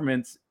provincial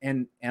governments,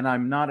 and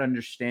I'm not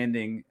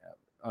understanding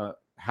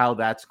how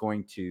that's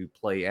going to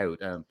play out.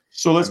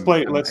 So I'm let's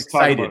talk about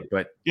excited, it.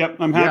 but Yep,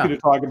 I'm happy yeah,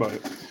 to talk about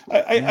it.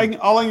 yeah,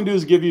 All I can do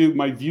is give you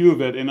my view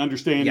of it and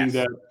understanding yes,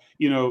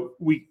 that,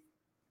 we,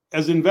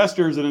 as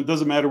investors, and it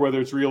doesn't matter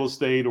whether it's real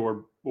estate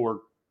or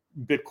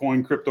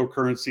Bitcoin,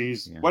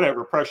 cryptocurrencies, yeah,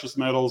 whatever, precious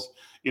metals,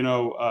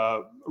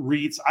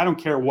 REITs, I don't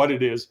care what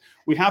it is.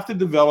 We have to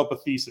develop a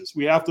thesis.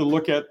 We have to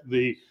look at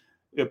the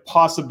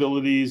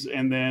possibilities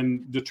and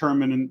then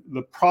determine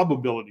the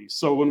probabilities.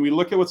 So when we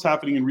look at what's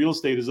happening in real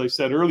estate, as I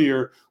said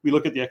earlier, we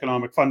look at the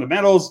economic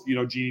fundamentals,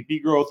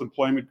 GDP growth,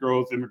 employment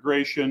growth,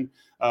 immigration,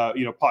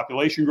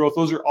 population growth.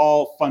 Those are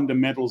all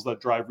fundamentals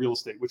that drive real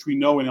estate, which we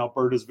know in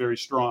Alberta is very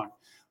strong.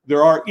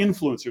 There are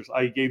influencers.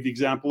 I gave the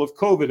example of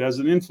COVID as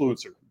an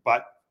influencer,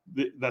 but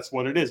that's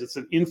what it is. It's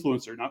an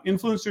influencer. Now,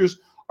 influencers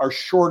are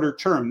shorter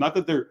term, not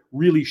that they're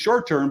really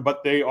short term,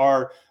 but they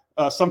are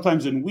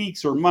sometimes in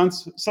weeks or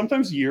months,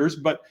 sometimes years,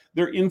 but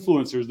they're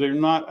influencers. They're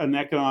not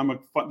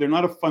they're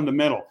not a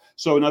fundamental.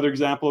 So another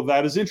example of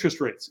that is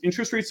interest rates.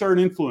 Interest rates are an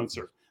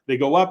influencer. They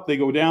go up, they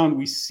go down.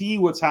 We see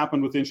what's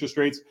happened with interest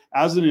rates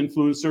as an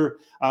influencer.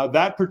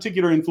 That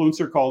particular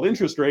influencer called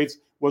interest rates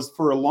was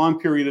for a long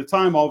period of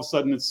time. All of a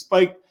sudden it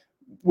spiked.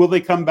 Will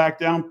they come back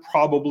down?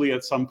 Probably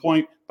at some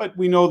point. But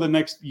we know the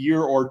next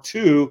year or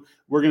two,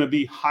 we're going to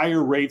be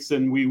higher rates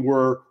than we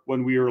were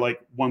when we were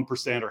like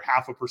 1% or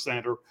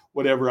 0.5% or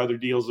whatever other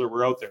deals that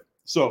were out there.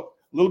 So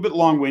a little bit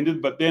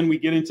long-winded, but then we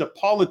get into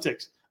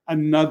politics,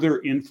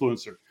 another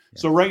influencer.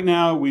 So right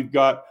now we've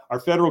got our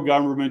federal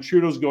government.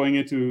 Trudeau's going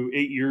into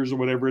 8 years or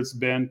whatever it's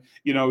been.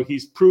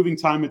 He's proving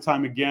time and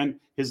time again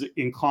his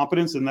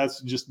incompetence, and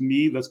that's just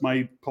me. That's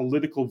my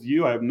political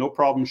view. I have no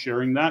problem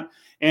sharing that.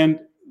 And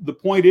the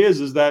point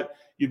is that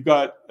you've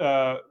got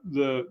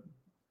the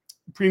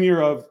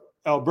Premier of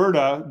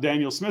Alberta,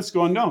 Daniel Smith's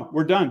going, no,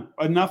 we're done.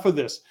 Enough of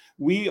this.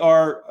 We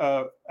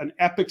are an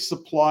epic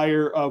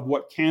supplier of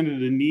what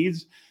Canada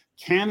needs.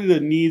 Canada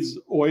needs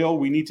oil.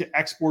 We need to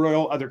export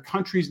oil. Other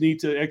countries need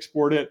to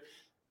export it.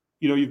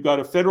 You've got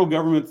a federal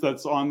government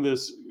that's on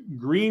this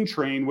green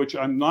train, which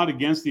I'm not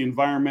against the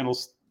environmental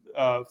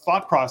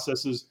thought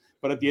processes,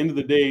 but at the end of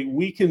the day,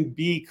 we can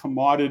be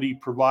commodity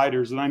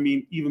providers, and I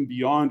mean even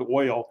beyond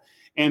oil,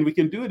 and we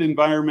can do it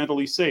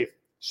environmentally safe.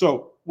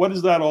 So what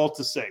is that all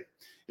to say?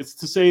 It's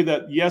to say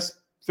that, yes,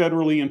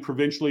 federally and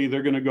provincially,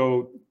 they're going to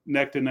go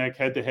neck to neck,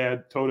 head to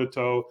head, toe to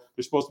toe.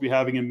 They're supposed to be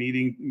having a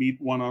meeting,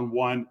 meet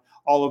one-on-one,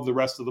 all of the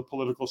rest of the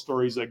political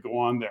stories that go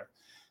on there.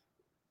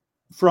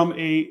 From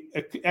an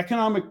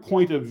economic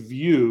point of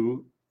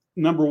view,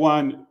 number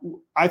one,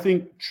 I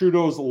think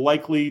Trudeau's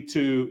likely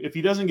to, if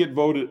he doesn't get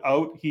voted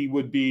out, he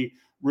would be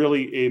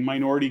really a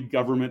minority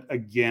government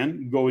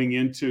again going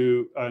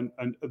into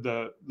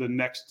the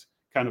next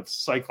kind of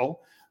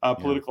cycle.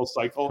 Political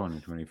cycle.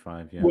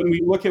 2025, yeah. When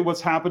we look at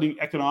what's happening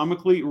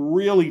economically,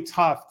 really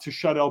tough to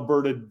shut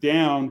Alberta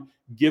down,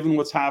 given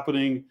what's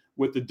happening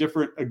with the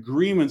different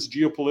agreements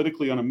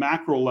geopolitically on a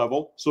macro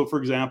level. So, for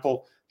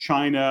example,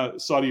 China,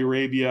 Saudi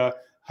Arabia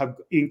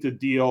have inked a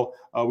deal.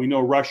 We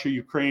know Russia,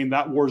 Ukraine,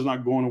 that war is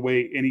not going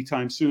away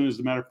anytime soon. As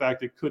a matter of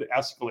fact, it could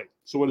escalate.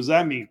 So what does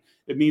that mean?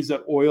 It means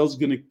that oil is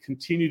going to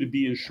continue to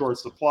be in short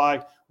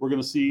supply. We're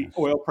going to see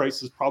oil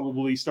prices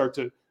probably start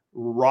to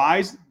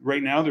rise.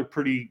 Right now,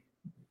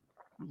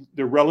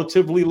 they're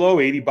relatively low,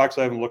 $80.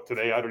 I haven't looked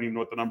today. I don't even know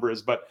what the number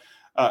is. But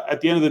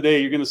at the end of the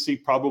day, you're going to see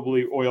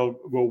probably oil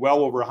go well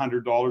over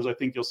 $100. I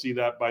think you'll see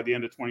that by the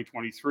end of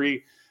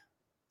 2023.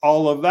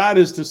 All of that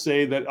is to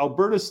say that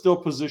Alberta is still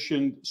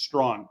positioned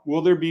strong.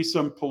 Will there be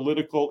some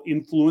political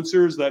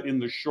influencers that in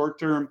the short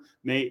term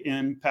may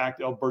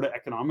impact Alberta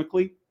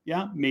economically?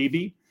 Yeah,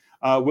 maybe.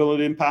 Will it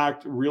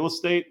impact real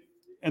estate?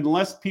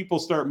 Unless people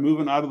start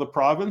moving out of the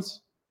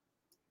province,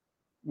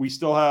 we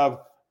still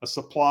have a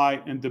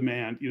supply and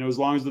demand. As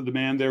long as the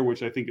demand there,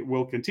 which I think it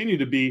will continue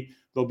to be,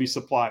 there'll be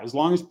supply. As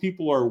long as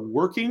people are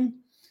working,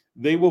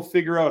 they will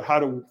figure out how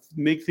to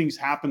make things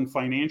happen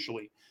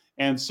financially.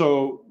 And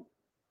so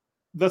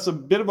that's a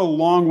bit of a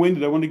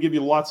long-winded. I want to give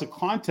you lots of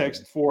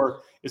context for,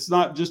 it's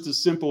not just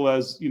as simple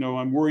as,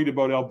 I'm worried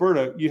about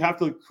Alberta. You have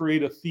to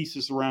create a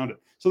thesis around it.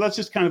 So that's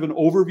just kind of an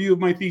overview of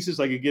my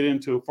thesis. I could get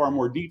into far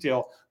more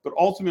detail, but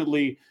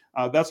ultimately,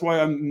 that's why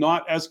I'm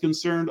not as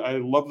concerned. I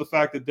love the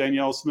fact that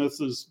Danielle Smith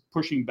is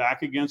pushing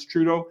back against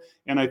Trudeau,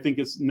 and I think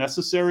it's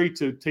necessary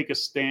to take a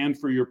stand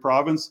for your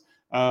province,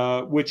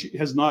 which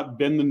has not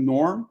been the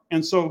norm.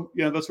 And so,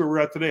 that's where we're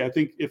at today. I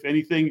think, if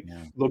anything,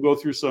 they'll go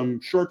through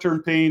some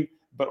short-term pain,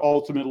 but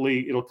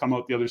ultimately it'll come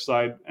out the other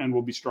side and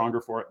we'll be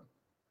stronger for it.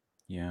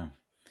 Yeah.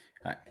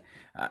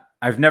 I,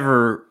 I've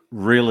never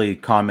really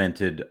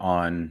commented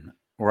on,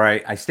 or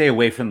I stay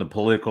away from the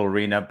political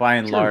arena. By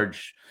and Sure.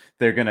 large,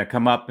 they're going to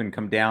come up and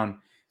come down.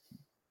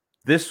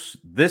 This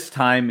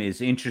time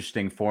is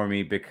interesting for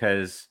me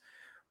because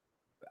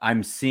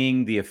I'm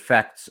seeing the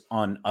effects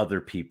on other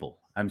people.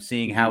 I'm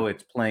seeing Mm-hmm. how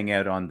it's playing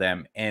out on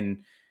them.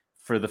 And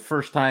for the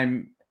first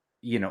time,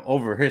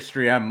 over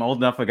history, I'm old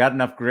enough, I got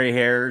enough gray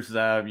hairs.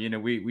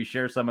 We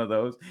share some of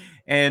those.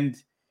 And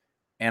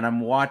I'm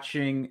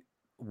watching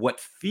what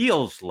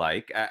feels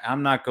like,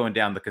 I'm not going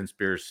down the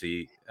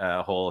conspiracy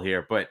hole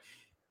here, but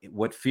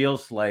what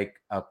feels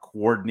like a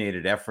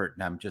coordinated effort.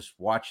 And I'm just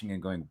watching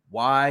and going,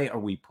 why are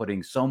we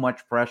putting so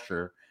much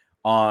pressure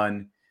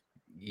on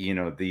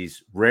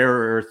these rare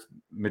earth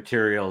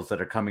materials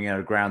that are coming out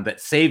of ground that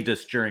saved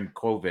us during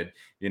COVID,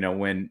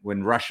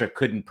 when Russia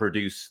couldn't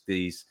produce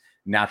these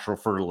natural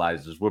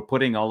fertilizers? We're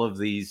putting all of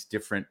these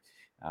different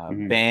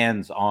Mm-hmm.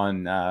 bans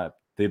on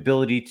the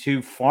ability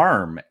to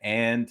farm,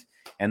 and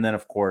then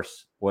of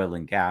course oil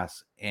and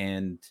gas.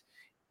 And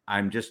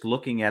I'm just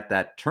looking at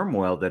that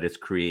turmoil that it's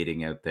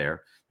creating out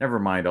there, never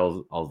mind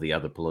all the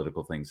other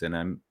political things. And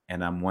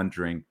I'm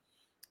wondering,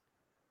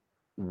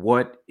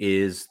 what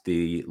is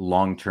the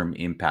long-term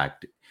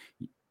impact?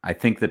 I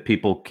think that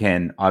people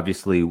can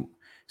obviously,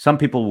 some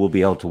people will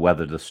be able to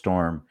weather the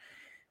storm,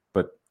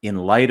 but in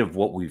light of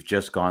what we've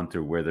just gone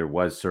through, where there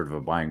was sort of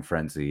a buying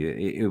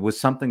frenzy, it was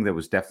something that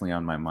was definitely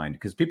on my mind,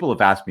 because people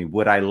have asked me,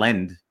 would I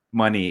lend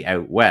money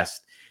out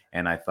west?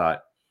 And I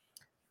thought,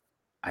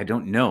 I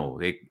don't know.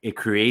 It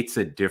creates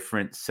a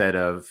different set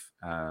of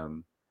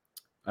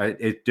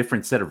a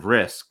different set of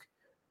risk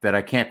that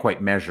I can't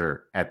quite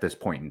measure at this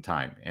point in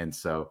time. And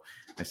so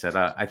I said,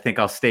 I think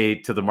I'll stay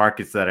to the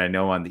markets that I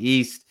know on the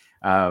east.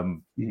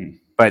 Mm-hmm.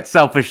 But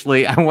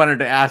selfishly, I wanted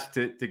to ask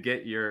to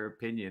get your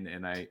opinion,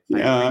 and I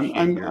Yeah,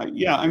 appreciate your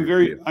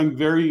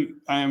view.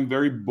 I am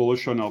very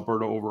bullish on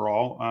Alberta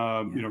overall.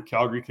 Yeah,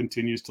 Calgary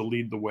continues to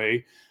lead the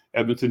way.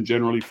 Edmonton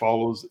generally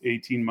follows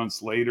 18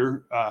 months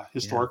later. yeah,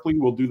 Historically,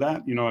 we'll do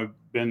that.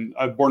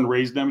 I've born and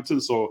raised in Edmonton,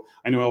 so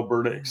I know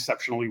Alberta yeah,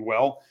 exceptionally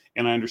well,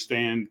 and I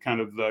understand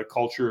kind of the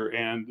culture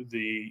and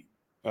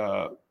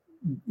uh,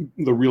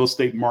 the real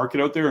estate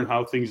market out there and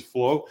how things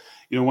flow.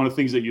 One of the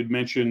things that you'd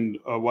mentioned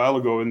a while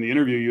ago in the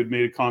interview, you'd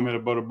made a comment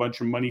about a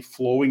bunch of money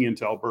flowing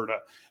into Alberta,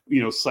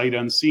 sight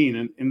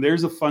unseen. And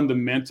there's a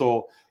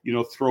fundamental,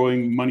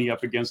 throwing money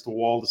up against the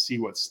wall to see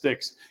what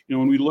sticks.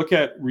 When we look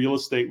at real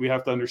estate, we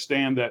have to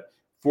understand that,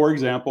 for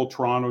example,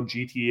 Toronto,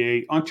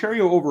 GTA,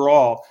 Ontario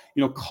overall,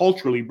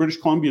 culturally, British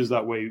Columbia is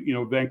that way,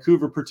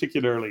 Vancouver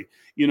particularly,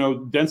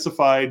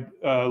 densified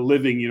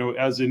living,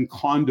 as in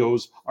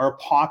condos, are a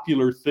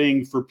popular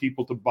thing for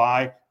people to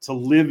buy, to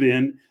live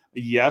in,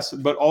 yes,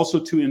 but also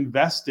to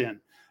invest in.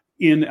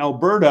 In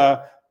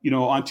Alberta,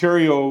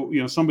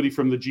 Ontario, somebody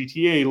from the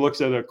GTA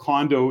looks at a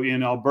condo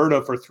in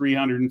Alberta for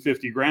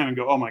 350 grand and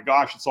go, oh my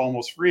gosh, it's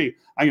almost free.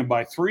 I can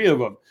buy 3 of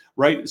them,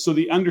 right? So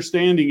the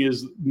understanding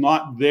is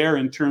not there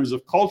in terms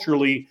of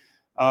culturally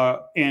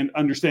and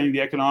understanding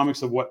the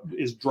economics of what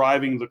is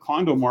driving the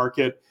condo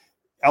market.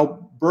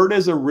 Alberta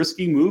is a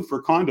risky move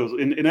for condos.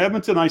 In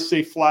Edmonton, I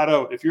say flat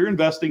out, if you're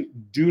investing,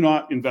 do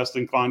not invest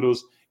in condos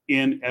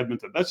in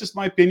Edmonton. That's just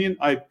my opinion.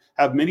 I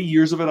have many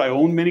years of it. I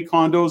own many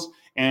condos,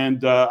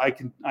 and I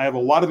have a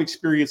lot of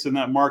experience in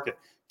that market.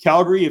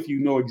 Calgary, if you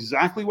know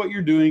exactly what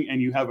you're doing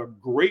and you have a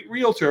great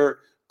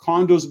realtor,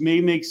 condos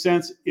may make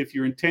sense if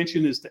your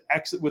intention is to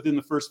exit within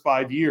the first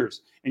 5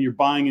 years and you're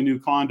buying a new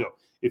condo.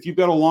 If you've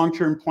got a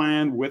long-term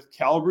plan with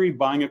Calgary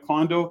buying a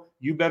condo,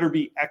 you better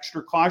be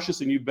extra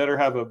cautious, and you better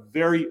have a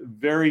very,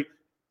 very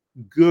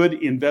good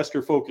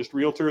investor-focused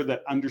realtor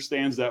that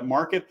understands that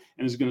market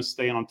and is going to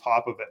stay on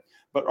top of it.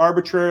 But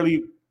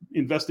arbitrarily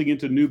investing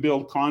into new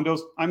build condos,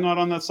 I'm not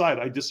on that side.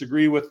 I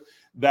disagree with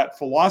that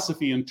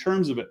philosophy in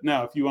terms of it.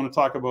 Now, if you want to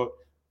talk about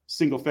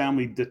single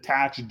family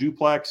detached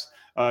duplex,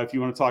 if you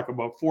want to talk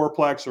about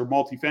fourplex or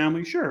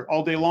multifamily, sure,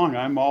 all day long,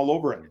 I'm all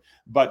over it.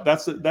 But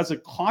that's a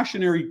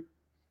cautionary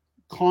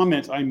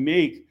comment I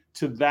make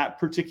to that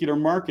particular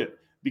market,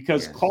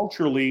 because yes,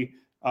 culturally,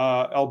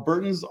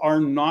 Albertans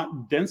are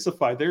not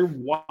densified. They're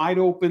wide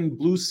open,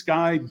 blue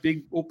sky,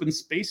 big open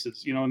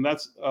spaces, and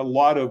that's a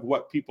lot of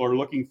what people are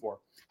looking for.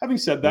 Having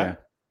said yeah,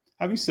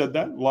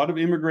 that, a lot of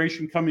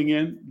immigration coming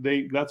in,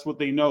 that's what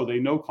they know. They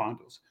know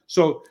condos.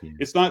 So yeah.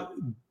 it's not,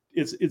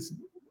 it's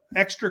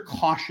extra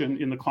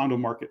caution in the condo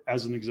market,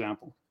 as an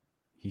example.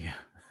 Yeah,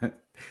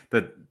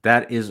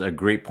 that is a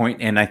great point,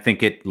 and I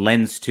think it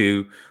lends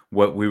to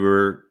what we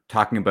were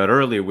talking about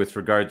earlier with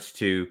regards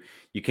to,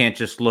 you can't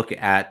just look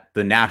at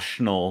the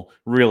national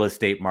real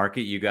estate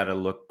market. You got to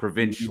look Mm-hmm.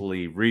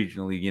 provincially,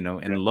 regionally,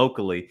 and Yeah.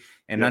 locally,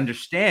 and Yep.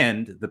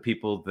 understand the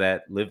people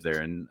that live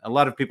there. And a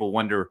lot of people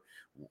wonder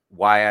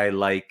why I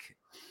like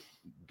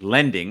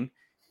lending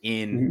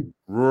in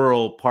Mm-hmm.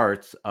 rural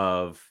parts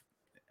of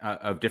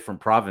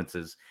different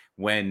provinces.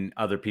 when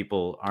other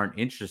people aren't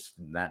interested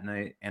in that.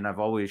 And I've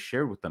always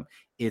shared with them,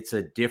 it's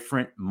a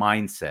different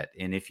mindset.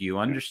 And if you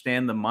Yeah.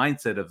 understand the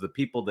mindset of the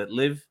people that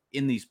live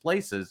in these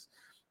places,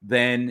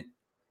 then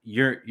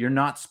you're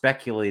not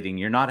speculating.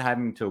 You're not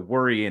having to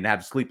worry and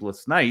have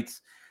sleepless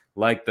nights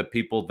like the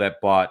people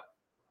that bought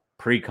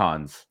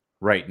pre-cons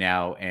right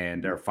now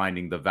and Yeah. are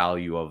finding the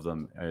value of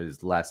them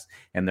is less,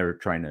 and they're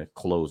trying to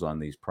close on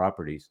these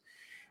properties.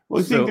 Well,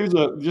 I think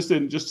So there's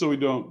just so we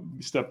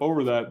don't step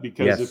over that,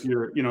 because if yes,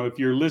 you're, if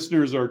your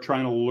listeners are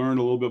trying to learn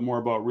a little bit more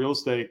about real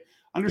estate,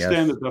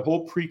 understand yes, that the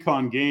whole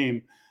pre-con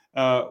game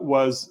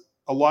was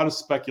a lot of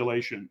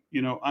speculation,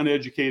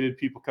 uneducated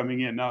people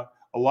coming in. Now,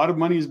 a lot of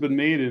money has been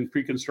made in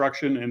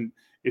pre-construction, and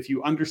if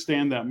you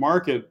understand that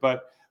market,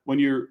 but when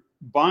you're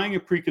buying a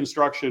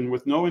pre-construction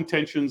with no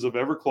intentions of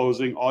ever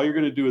closing, all you're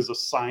going to do is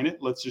assign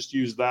it. Let's just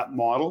use that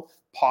model,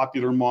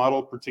 popular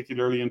model,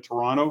 particularly in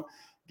Toronto.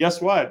 Guess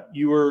what?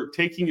 You are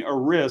taking a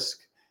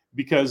risk,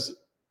 because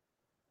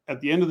at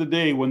the end of the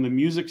day, when the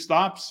music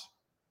stops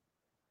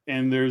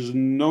and there's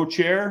no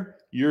chair,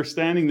 you're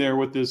standing there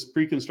with this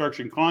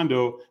pre-construction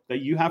condo that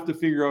you have to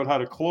figure out how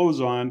to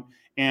close on.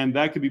 And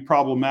that could be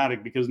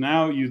problematic, because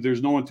now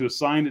there's no one to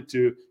assign it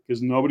to,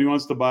 because nobody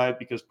wants to buy it,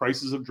 because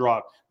prices have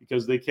dropped,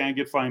 because they can't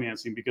get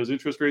financing, because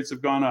interest rates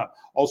have gone up,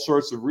 all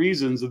sorts of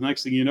reasons. The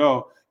next thing you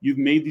know, you've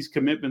made these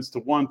commitments to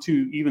 1,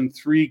 2, even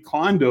 3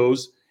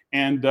 condos,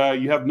 and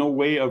you have no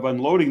way of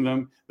unloading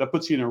them. That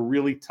puts you in a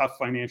really tough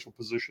financial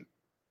position.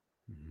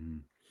 Mhm.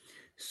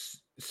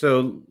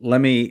 So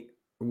let me,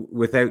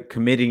 without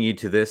committing you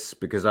to this,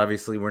 because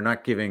obviously we're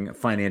not giving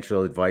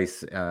financial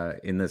advice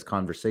in this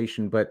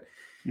conversation, but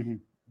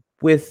Mhm.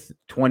 with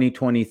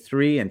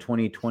 2023 and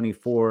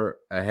 2024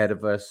 ahead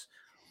of us,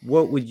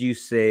 what would you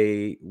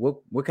say?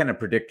 What kind of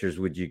predictors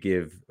would you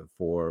give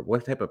for?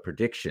 What type of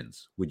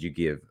predictions would you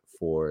give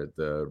for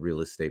the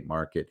real estate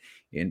market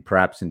in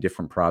perhaps in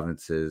different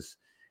provinces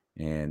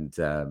and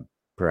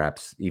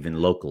perhaps even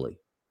locally?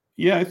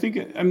 Yeah, I think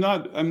I'm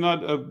not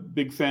a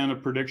big fan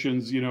of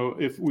predictions.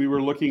 If we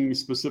were looking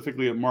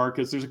specifically at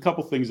markets, there's a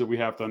couple things that we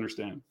have to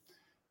understand.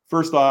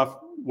 First off,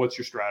 what's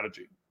your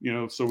strategy?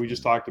 So we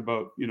just talked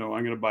about, I'm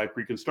going to buy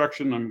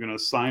pre-construction. I'm going to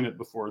assign it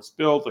before it's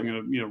built. I'm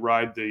going to,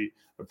 ride the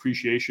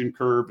appreciation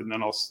curve, and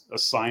then I'll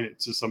assign it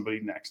to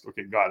somebody next.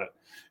 Okay, got it.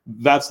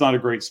 That's not a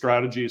great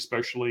strategy,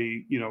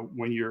 especially,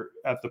 when you're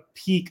at the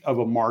peak of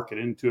a market,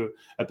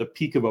 at the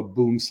peak of a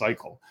boom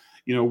cycle.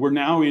 We're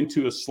now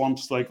into a slump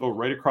cycle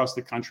right across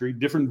the country,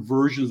 different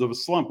versions of a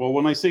slump. Well,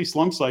 when I say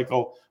slump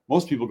cycle,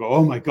 most people go,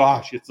 oh my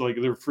gosh, it's like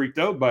they're freaked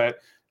out by it.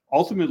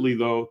 Ultimately,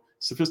 though,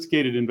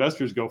 sophisticated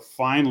investors go,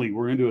 finally,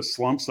 we're into a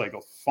slump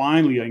cycle.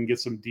 Finally, I can get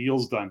some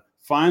deals done.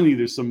 Finally,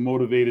 there's some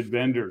motivated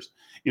vendors.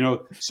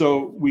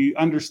 So we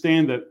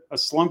understand that a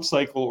slump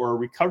cycle or a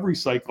recovery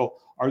cycle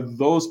are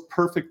those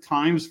perfect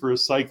times for a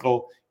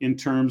cycle in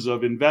terms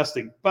of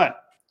investing.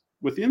 But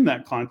within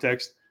that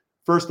context,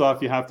 first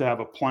off, you have to have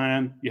a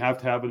plan. You have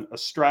to have a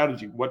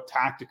strategy. What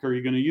tactic are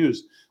you going to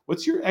use?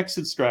 What's your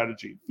exit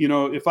strategy?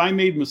 If I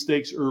made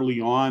mistakes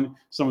early on,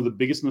 some of the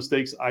biggest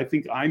mistakes I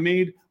think I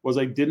made was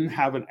I didn't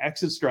have an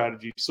exit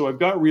strategy. So I've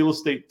got real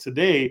estate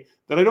today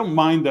that I don't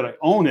mind that I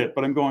own it,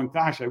 but I'm going,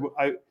 gosh, it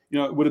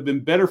would have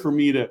been better for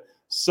me to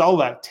sell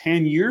that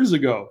 10 years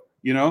ago,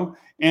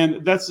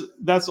 and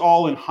that's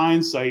all in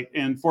hindsight.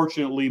 And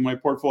fortunately, my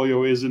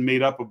portfolio isn't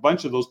made up of a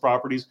bunch of those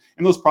properties.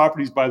 And those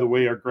properties, by the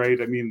way, are great.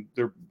 I mean,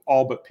 they're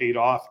all but paid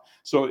off.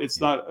 So it's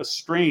Yeah. not a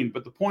strain.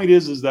 But the point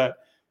is that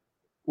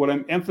what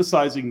I'm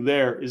emphasizing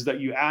there is that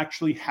you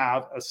actually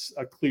have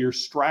a clear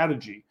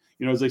strategy.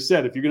 As I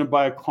said, if you're going to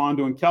buy a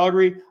condo in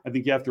Calgary, I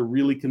think you have to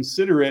really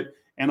consider it.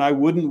 And I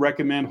wouldn't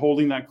recommend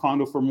holding that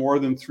condo for more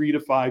than 3 to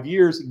 5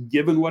 years,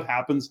 given what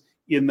happens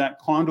in that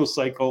condo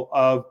cycle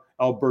of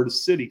Alberta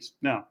cities.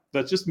 Now,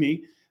 that's just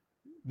me.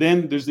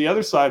 Then there's the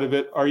other side of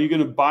it. Are you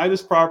going to buy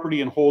this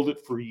property and hold it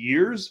for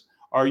years?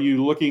 Are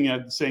you looking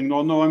at saying, no,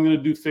 I'm going to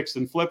do fix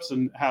and flips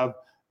and have,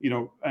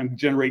 and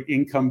generate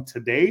income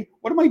today?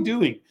 What am I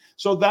doing?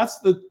 So that's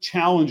the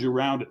challenge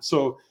around it.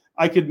 So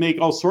I could make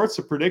all sorts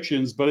of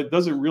predictions, but it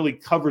doesn't really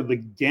cover the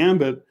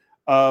gambit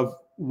of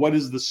what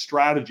is the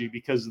strategy,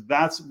 because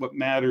that's what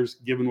matters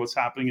given what's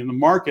happening in the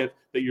market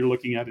that you're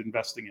looking at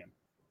investing in.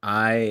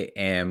 I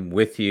am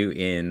with you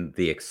in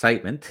the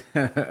excitement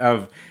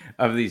of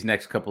these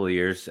next couple of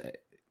years.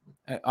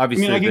 I mean,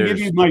 Obviously, I can give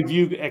you there's my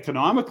view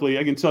economically.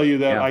 I can tell you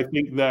that yeah, I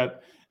think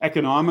that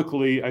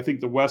economically, I think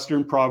the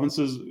Western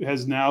provinces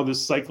has now,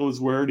 this cycle is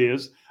where it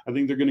is. I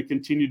think they're going to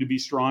continue to be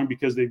strong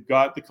because they've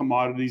got the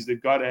commodities,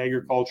 they've got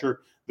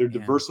agriculture, they're yeah,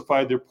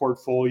 diversified their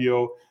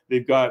portfolio,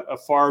 they've got a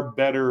far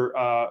better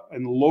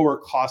and lower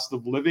cost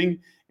of living.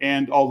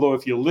 And although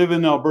if you live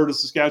in Alberta,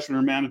 Saskatchewan,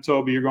 or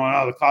Manitoba, you're going,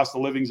 oh, the cost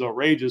of living is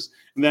outrageous.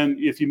 And then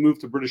if you move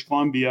to British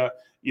Columbia,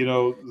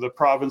 the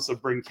province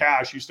of bring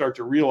cash, you start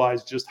to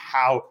realize just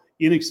how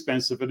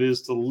inexpensive it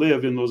is to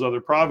live in those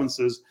other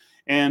provinces.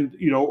 And,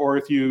 or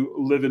if you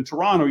live in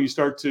Toronto,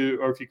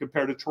 or if you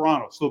compare to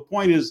Toronto. So the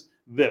point is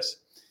that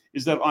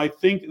I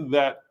think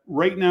that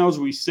right now as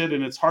we sit,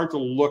 and it's hard to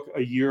look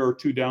a year or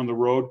two down the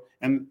road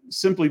And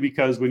simply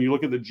because when you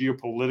look at the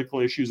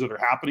geopolitical issues that are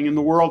happening in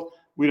the world,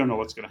 we don't know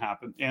what's going to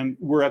happen. And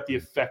we're at the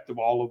effect of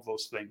all of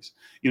those things.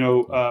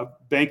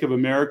 Bank of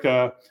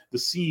America, the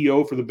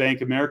CEO for the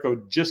Bank of America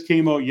just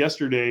came out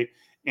yesterday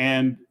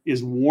and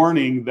is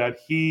warning that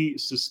he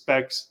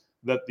suspects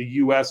that the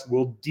U.S.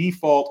 will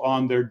default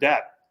on their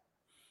debt.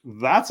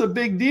 That's a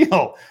big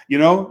deal.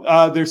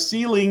 Their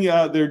ceiling,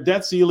 their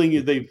debt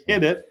ceiling, they've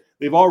hit it.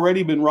 They've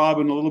already been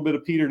robbing a little bit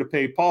of Peter to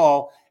pay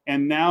Paul,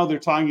 and now they're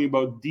talking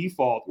about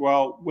default.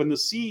 Well, when the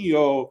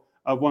CEO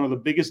of one of the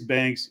biggest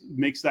banks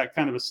makes that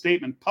kind of a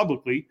statement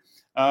publicly,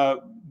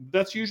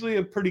 that's usually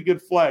a pretty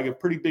good flag, a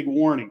pretty big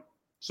warning.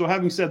 So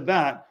having said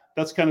that,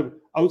 that's kind of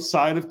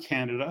outside of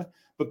Canada.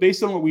 But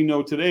based on what we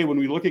know today, when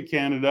we look at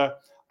Canada,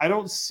 I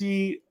don't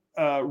see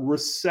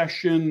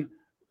recession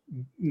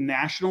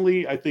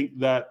nationally. I think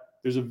that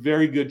there's a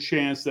very good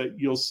chance that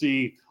you'll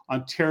see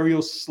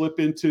Ontario slip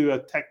into a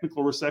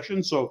technical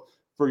recession. So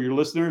for your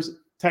listeners,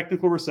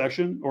 technical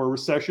recession or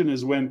recession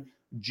is when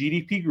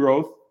GDP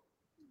growth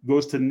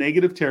goes to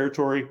negative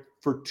territory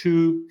for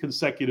 2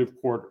 consecutive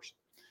quarters.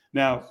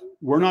 Now,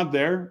 we're not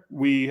there.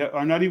 We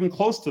are not even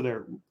close to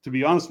there, to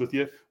be honest with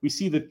you. We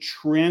see the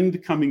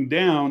trend coming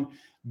down,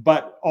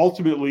 but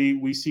ultimately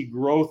we see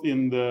growth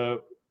in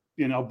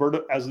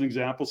Alberta, as an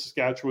example,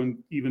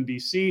 Saskatchewan, even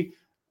BC,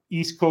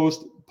 East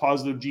Coast,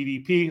 positive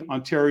GDP.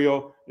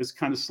 Ontario is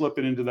kind of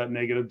slipping into that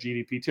negative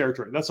GDP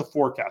territory. That's a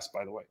forecast,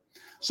 by the way.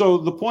 So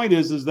the point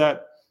is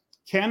that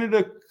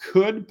Canada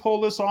could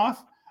pull this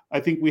off. I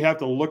think we have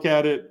to look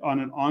at it on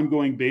an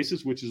ongoing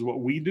basis, which is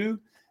what we do.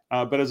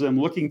 But as I'm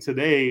looking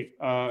today,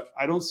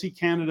 I don't see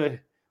Canada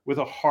with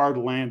a hard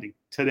landing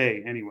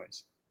today,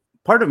 anyways.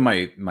 Part of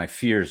my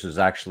fears is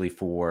actually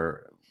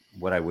for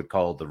what I would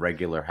call the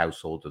regular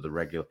household or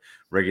the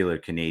regular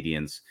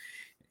Canadians.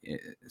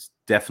 It's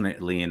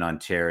definitely in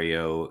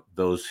Ontario,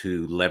 those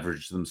who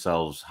leverage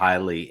themselves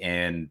highly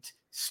and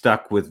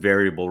stuck with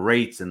variable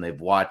rates, and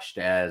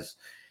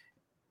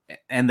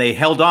they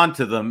held on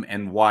to them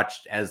and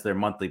watched as their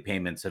monthly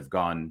payments have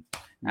gone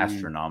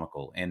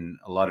astronomical. And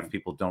a lot of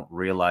people don't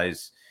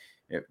realize,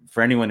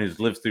 for anyone who's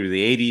lived through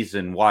the 80s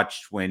and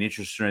watched when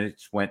interest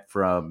rates went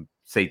from,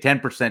 say,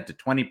 10% to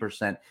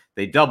 20%,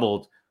 they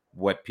doubled.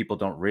 What people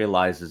don't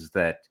realize is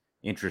that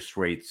interest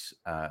rates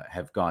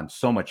have gone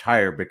so much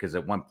higher because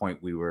at one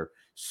point we were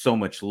so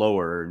much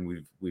lower, and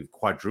we've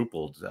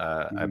quadrupled,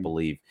 I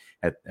believe,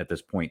 at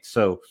this point.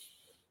 So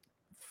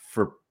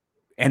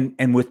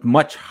and with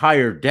much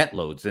higher debt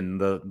loads,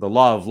 and the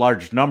law of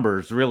large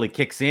numbers really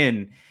kicks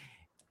in,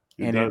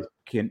 and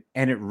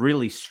it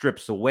really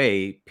strips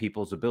away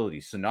people's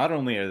abilities. So not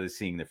only are they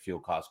seeing their fuel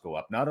costs go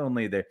up, not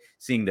only they're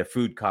seeing their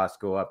food costs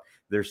go up,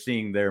 they're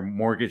seeing their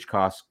mortgage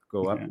costs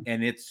go up,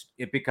 and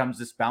it becomes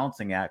this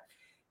balancing act.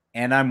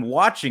 And I'm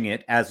watching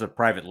it as a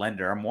private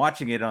lender. I'm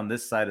watching it on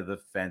this side of the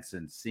fence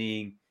and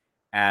seeing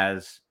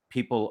as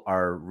people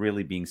are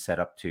really being set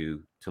up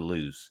to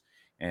lose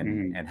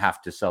and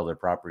have to sell their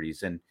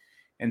properties.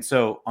 And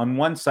so on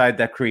one side,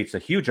 that creates a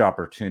huge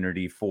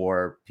opportunity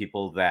for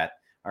people that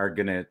are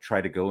going to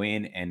try to go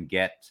in and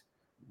get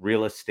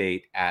real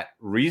estate at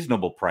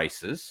reasonable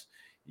prices,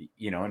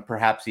 and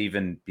perhaps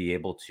even be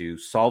able to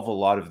solve a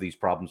lot of these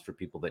problems for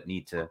people that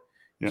need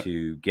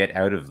to get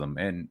out of them.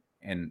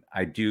 And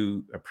I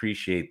do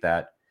appreciate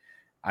that.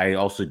 I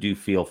also do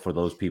feel for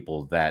those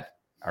people that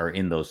are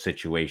in those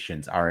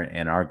situations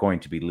are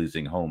going to be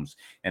losing homes.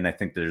 And I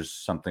think there's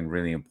something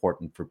really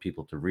important for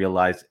people to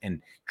realize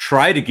and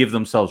try to give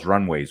themselves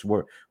runways.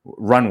 We're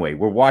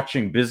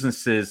watching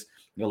businesses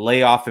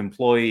lay off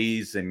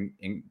employees and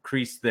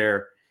increase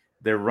their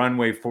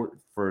runway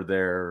for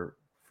their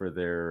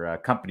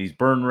company's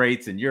burn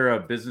rates. And you're a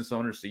business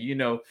owner, so you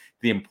know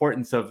the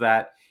importance of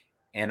that.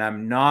 And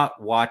I'm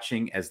not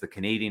watching as the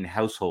Canadian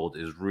household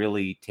is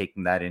really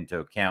taking that into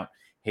account.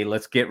 Hey,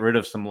 let's get rid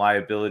of some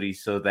liability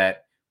so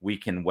that we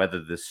can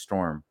weather this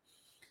storm.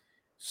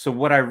 So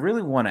what I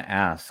really want to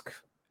ask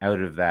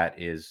out of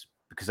that is,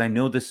 because I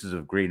know this is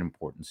of great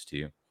importance to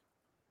you,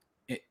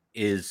 it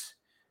is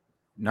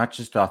not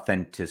just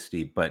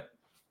authenticity, but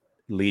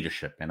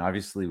leadership. And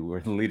obviously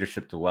we're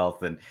leadership to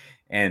wealth,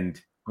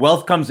 and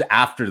wealth comes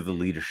after the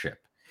leadership.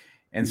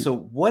 And so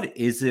what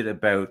is it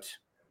about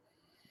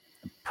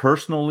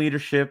personal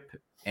leadership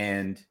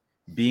and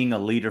being a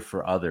leader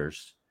for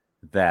others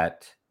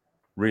that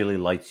really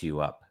lights you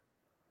up?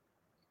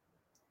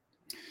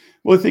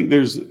 Well, I think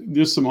there's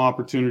just some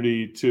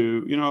opportunity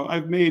to,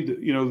 I've made,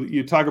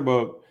 you talk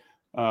about,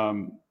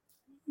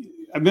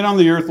 I've been on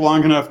the earth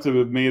long enough to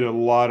have made a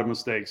lot of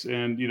mistakes.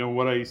 And,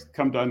 what I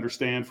come to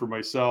understand for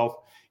myself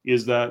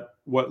is that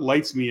what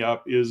lights me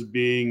up is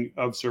being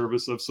of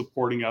service, of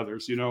supporting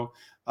others.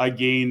 I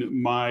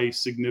gain my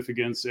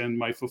significance and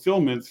my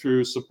fulfillment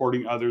through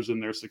supporting others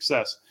in their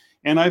success.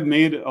 And I've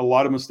made a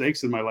lot of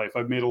mistakes in my life.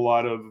 I've made a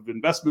lot of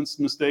investments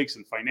mistakes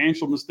and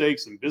financial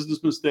mistakes and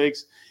business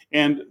mistakes.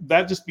 And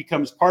that just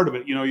becomes part of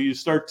it. You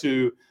start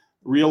to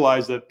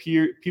realize that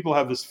people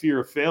have this fear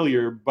of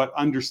failure, but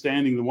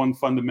understanding the one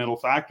fundamental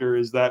factor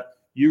is that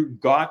you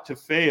got to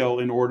fail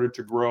in order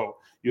to grow.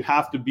 You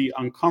have to be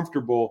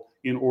uncomfortable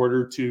in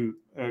order to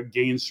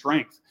gain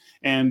strength.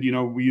 And,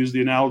 we use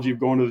the analogy of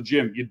going to the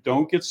gym. You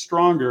don't get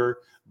stronger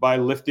by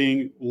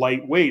lifting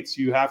light weights.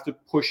 You have to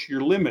push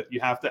your limit. You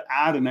have to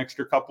add an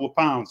extra couple of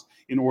pounds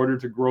in order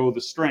to grow the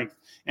strength.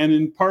 And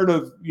in part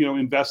of,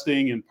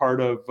 investing and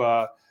part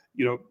of,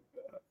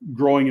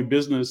 growing a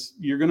business,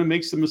 you're going to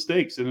make some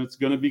mistakes and it's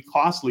going to be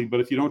costly. But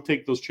if you don't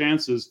take those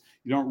chances,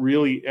 you don't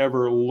really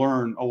ever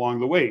learn along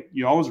the way.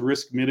 You always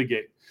risk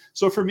mitigate.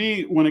 So for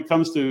me, when it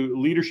comes to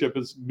leadership,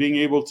 it's being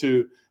able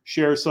to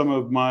share some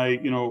of my,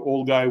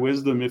 old guy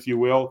wisdom, if you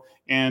will,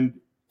 and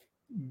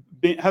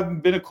having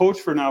been a coach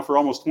for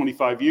almost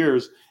 25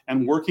 years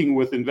and working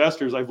with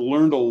investors, I've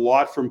learned a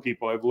lot from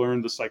people. I've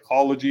learned the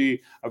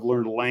psychology, I've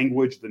learned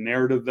language, the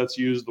narrative that's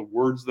used, the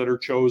words that are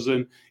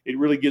chosen. It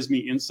really gives me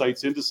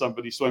insights into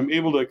somebody. So I'm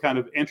able to kind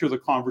of enter the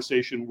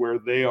conversation where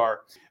they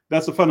are.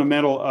 That's a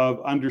fundamental of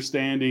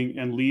understanding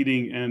and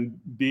leading and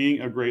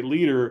being a great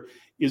leader,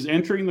 is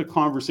entering the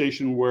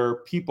conversation where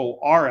people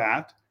are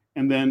at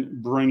and then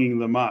bringing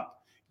them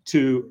up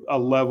to a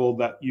level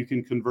that you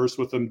can converse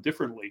with them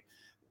differently.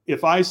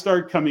 If I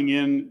start coming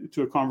in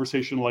to a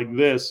conversation like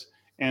this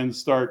and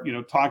start,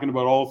 talking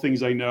about all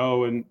things I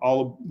know and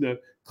all of the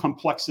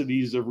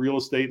complexities of real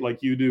estate,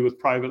 like you do with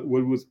private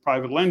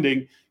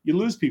lending, you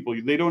lose people.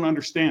 They don't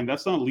understand.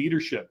 That's not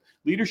leadership.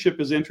 Leadership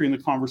is entering the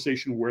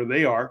conversation where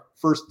they are,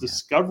 first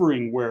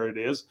discovering where it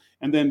is,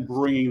 and then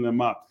bringing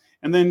them up,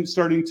 and then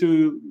starting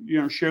to,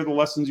 share the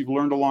lessons you've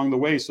learned along the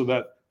way, so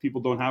that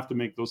people don't have to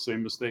make those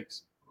same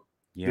mistakes.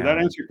 Yeah. Did that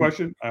answer your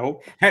question? I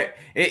hope.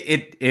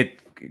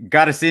 It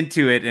got us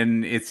into it,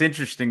 and it's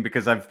interesting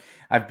because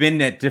I've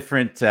been at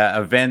different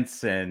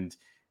events and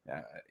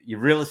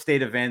real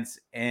estate events,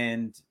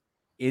 and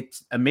it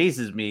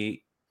amazes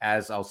me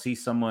as I'll see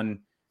someone,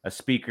 a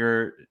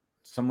speaker,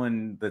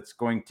 someone that's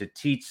going to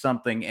teach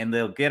something, and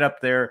they'll get up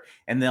there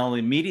and they'll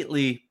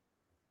immediately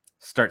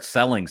start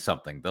selling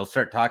something. They'll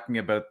start talking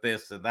about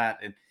this and that,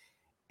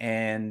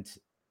 and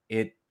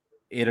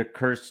it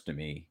occurs to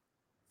me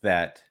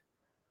that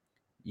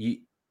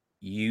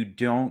you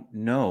don't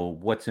know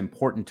what's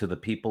important to the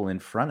people in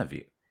front of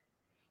you.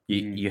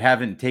 You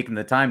haven't taken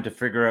the time to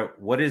figure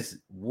out what is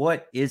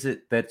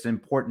it that's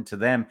important to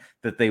them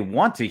that they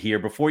want to hear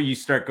before you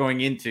start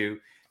going into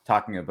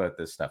talking about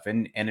this stuff.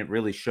 And it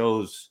really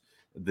shows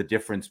the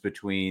difference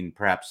between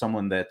perhaps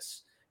someone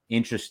that's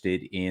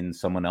interested in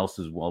someone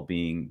else's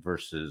well-being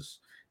versus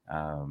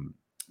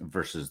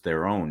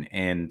their own.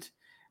 And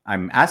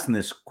I'm asking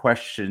this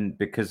question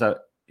because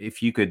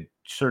if you could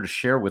sort of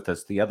share with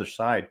us the other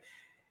side,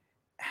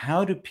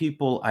 how do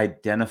people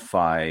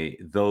identify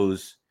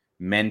those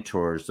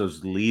mentors,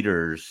 those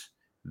leaders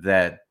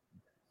that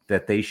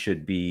they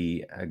should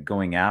be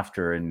going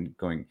after and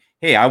going,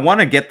 hey, I want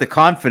to get the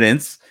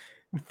confidence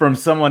from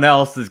someone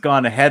else that's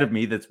gone ahead of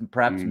me, that's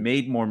perhaps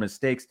made more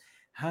mistakes.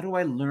 How do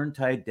I learn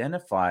to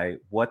identify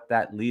what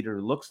that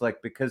leader looks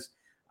like? Because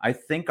I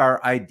think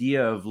our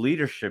idea of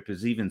leadership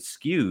is even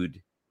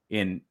skewed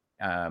in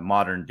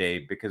modern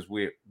day, because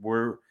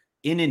we're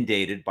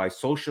inundated by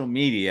social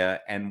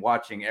media and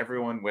watching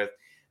everyone with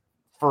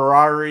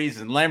Ferraris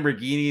and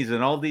Lamborghinis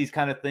and all these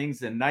kind of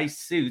things and nice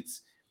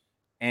suits,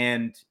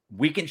 and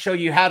we can show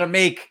you how to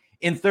make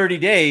in 30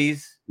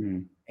 days.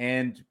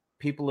 And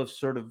people have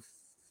sort of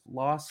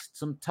lost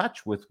some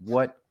touch with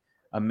what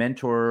a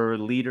mentor or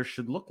leader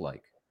should look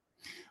like.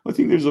 I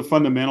think there's a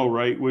fundamental,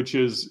 right, which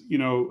is,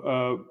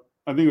 I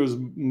think it was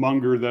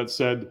Munger that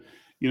said,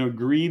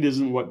 greed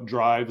isn't what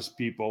drives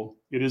people.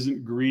 It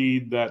isn't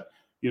greed that,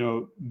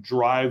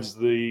 drives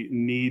the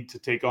need to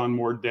take on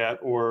more debt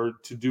or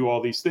to do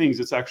all these things.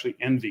 It's actually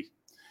envy.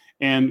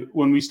 And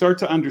when we start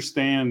to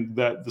understand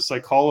that the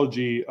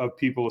psychology of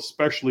people,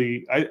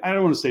 especially, I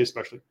don't want to say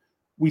especially,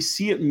 we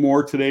see it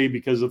more today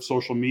because of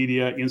social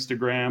media,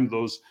 Instagram,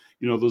 those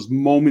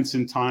moments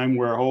in time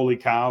where, holy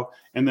cow.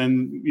 And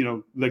then,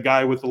 the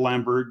guy with the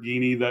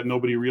Lamborghini that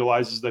nobody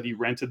realizes that he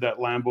rented that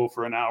Lambo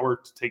for an hour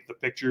to take the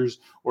pictures,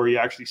 or he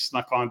actually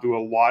snuck onto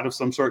a lot of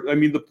some sort. I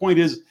mean, the point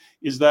is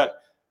that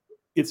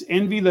it's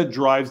envy that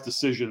drives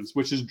decisions,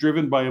 which is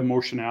driven by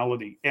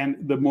emotionality. And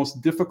the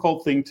most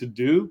difficult thing to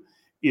do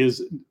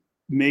is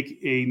make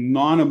a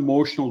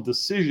non-emotional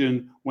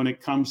decision when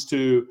it comes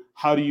to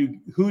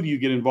who do you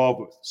get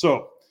involved with.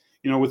 So,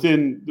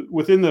 within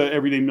the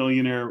Everyday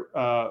Millionaire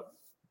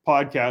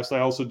podcast,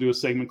 I also do a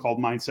segment called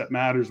Mindset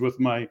Matters with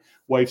my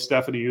wife,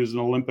 Stephanie, who's an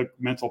Olympic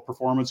mental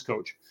performance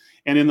coach.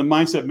 And in the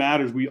Mindset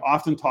Matters, we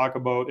often talk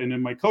about, and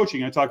in my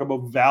coaching, I talk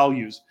about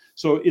values.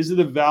 So is it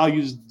a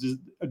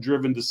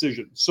values-driven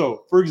decision?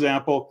 So, for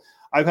example,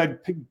 I've had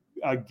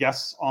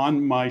guests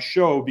on my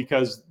show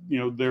because,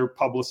 their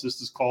publicist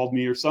has called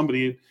me or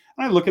somebody, and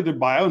I look at their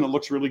bio and it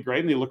looks really great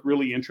and they look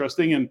really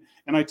interesting. And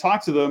I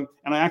talk to them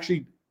and I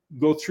actually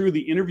go through the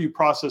interview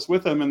process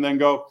with them and then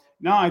go,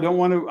 no, I don't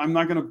want to, I'm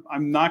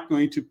not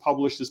going to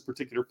publish this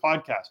particular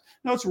podcast.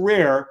 Now, it's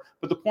rare,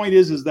 but the point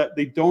is that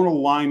they don't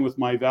align with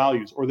my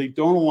values, or they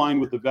don't align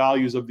with the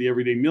values of the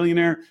Everyday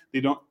Millionaire. They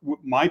don't,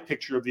 my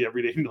picture of the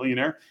Everyday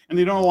Millionaire, and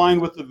they don't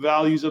align with the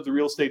values of the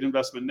Real Estate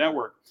Investment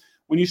Network.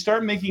 when you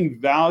start making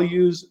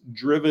values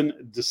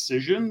driven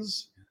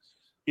decisions,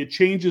 it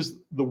changes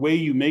the way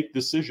you make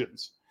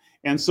decisions.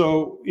 And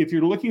so if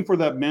you're looking for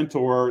that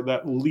mentor,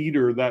 that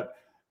leader, that,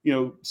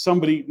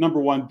 somebody,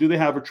 number one, do they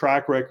have a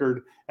track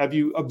record? Have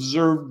you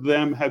observed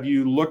them? Have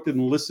you looked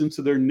and listened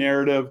to their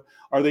narrative?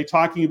 Are they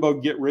talking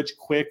about get rich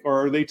quick,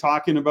 or are they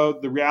talking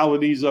about the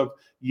realities of,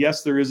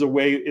 yes, there is a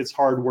way, it's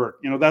hard work?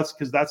 That's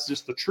because that's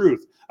just the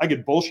truth. I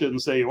could bullshit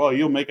and say, well,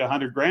 you'll make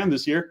 100 grand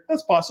this year.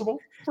 That's possible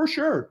for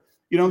sure.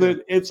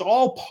 That it's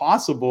all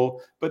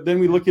possible, but then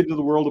we look into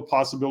the world of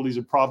possibilities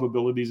and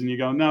probabilities and you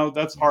go, no,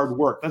 that's hard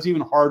work. That's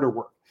even harder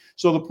work.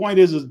 So the point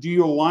is do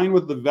you align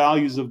with the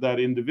values of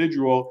that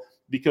individual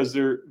because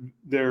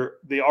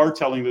they are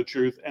telling the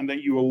truth, and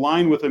that you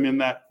align with them in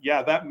that,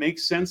 yeah, that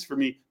makes sense for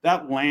me,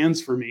 that lands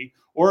for me?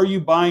 Or are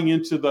you buying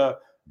into the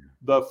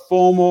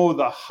FOMO,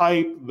 the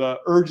hype, the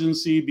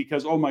urgency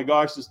because, oh my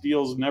gosh, this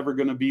deal is never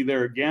going to be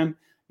there again?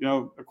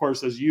 Of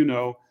course, as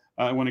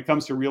when it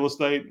comes to real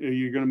estate,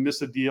 you're going to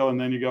miss a deal and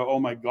then you go, oh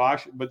my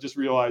gosh, but just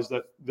realize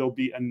that there'll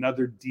be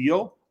another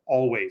deal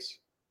always,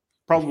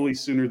 probably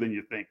sooner than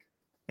you think.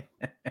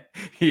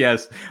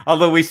 Yes,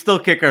 although we still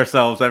kick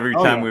ourselves every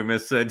time we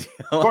miss a deal.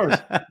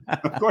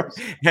 Of course.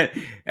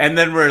 And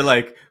then we're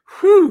like,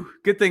 whew,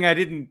 good thing I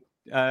didn't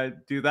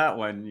do that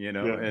one, Yeah.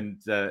 And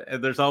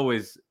there's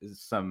always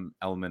some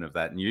element of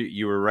that. And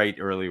you were right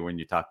earlier when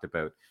you talked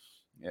about,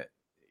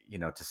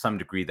 to some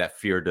degree that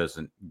fear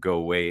doesn't go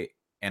away.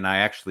 And I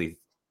actually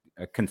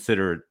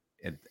consider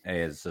it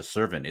as a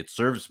servant. It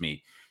serves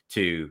me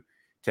to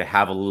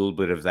have a little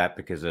bit of that,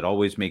 because it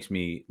always makes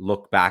me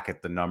look back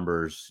at the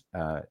numbers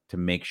to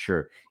make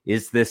sure,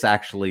 is this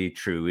actually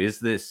true? Is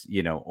this,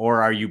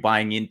 or are you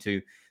buying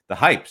into the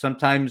hype?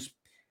 Sometimes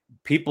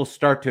people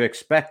start to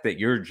expect that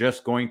you're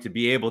just going to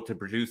be able to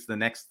produce the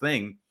next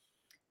thing,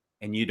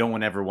 and you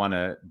don't ever want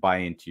to buy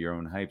into your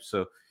own hype.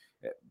 So,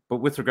 but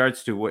with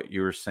regards to what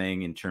you were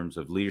saying in terms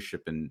of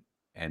leadership and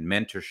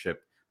mentorship,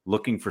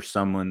 looking for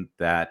someone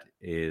that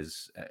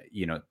is,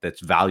 that's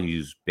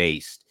values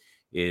based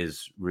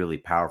is really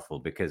powerful,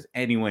 because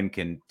anyone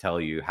can tell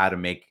you how to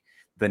make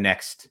the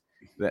next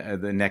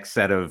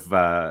set of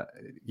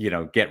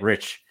get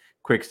rich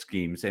quick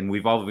schemes. And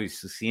we've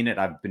obviously seen it.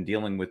 I've been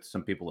dealing with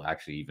some people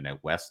actually even out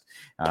west.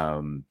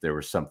 There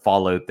was some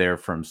fallout there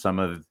from some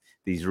of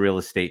these real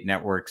estate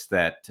networks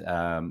that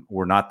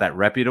were not that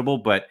reputable.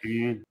 But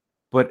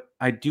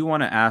I do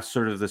want to ask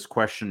sort of this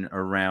question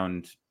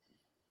around,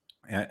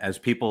 as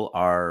people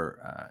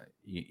are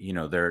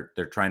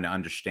they're trying to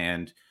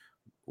understand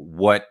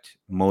what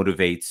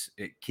motivates.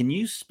 Can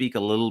you speak a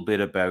little bit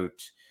about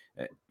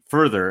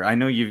further? I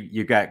know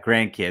you got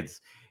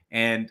grandkids,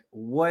 and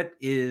what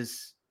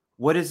is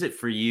it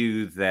for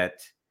you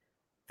that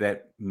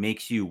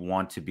makes you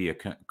want to be a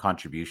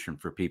contribution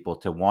for people,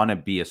 to want to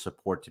be a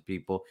support to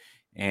people,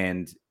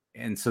 and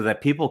so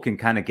that people can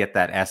kind of get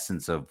that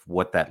essence of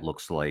what that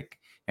looks like,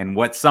 and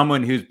what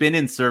someone who's been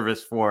in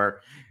service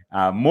for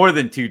more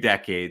than 2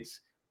 decades,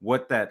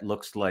 what that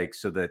looks like,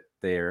 so that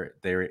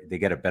they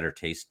get a better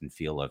taste and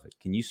feel of it.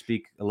 Can you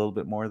speak a little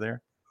bit more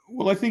there?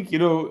 Well, I think,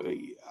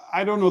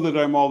 I don't know that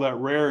I'm all that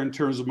rare in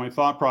terms of my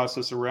thought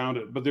process around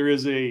it, but there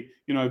is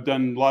I've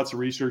done lots of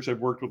research. I've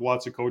worked with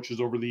lots of coaches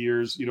over the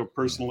years,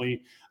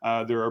 personally.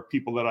 There are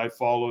people that I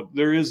follow.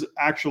 There is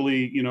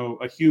actually,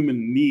 a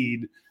human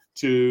need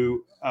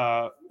to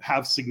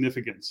have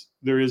significance.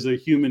 There is a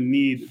human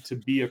need to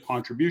be a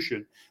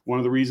contribution. One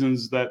of the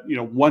reasons that,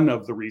 one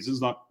of the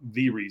reasons, not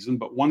the reason,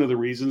 but one of the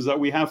reasons that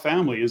we have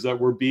family is that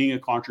we're being a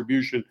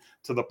contribution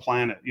to the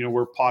planet.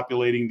 We're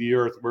populating the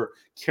earth, we're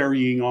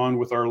carrying on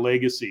with our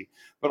legacy.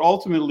 But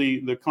ultimately,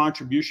 the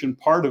contribution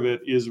part of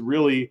it is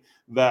really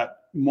that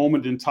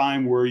moment in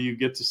time where you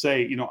get to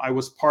say, I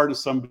was part of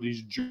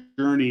somebody's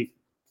journey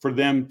for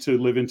them to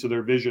live into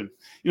their vision.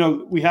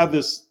 We have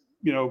this,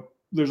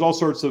 there's all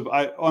sorts of,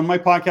 on my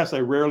podcast, I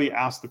rarely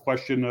ask the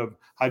question of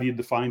how do you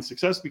define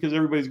success, because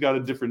everybody's got a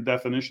different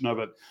definition of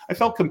it. I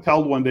felt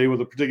compelled one day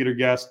with a particular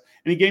guest,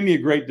 and he gave me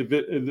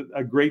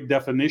a great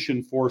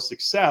definition for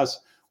success,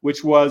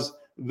 which was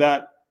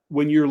that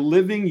when you're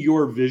living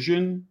your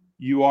vision,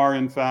 you are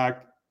in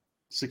fact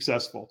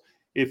successful.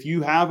 If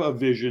you have a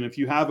vision, if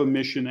you have a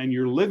mission and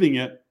you're living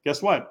it,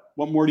 guess what?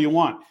 What more do you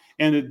want?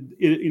 And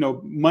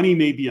money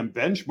may be a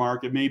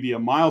benchmark, it may be a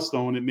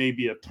milestone, it may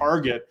be a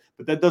target,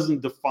 but that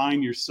doesn't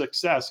define your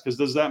success. Because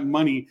does that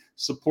money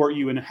support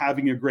you in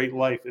having a great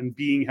life and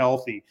being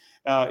healthy?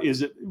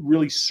 Is it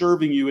really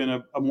serving you in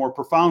a more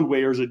profound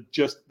way, or is it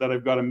just that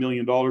I've got $1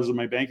 million in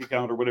my bank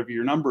account, or whatever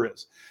your number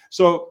is?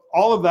 So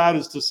all of that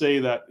is to say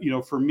that,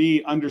 for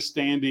me,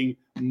 understanding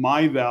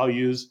my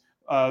values,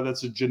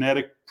 that's a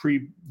genetic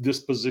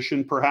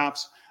predisposition,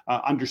 perhaps.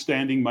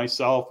 Understanding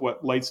myself,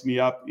 what lights me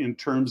up in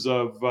terms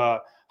of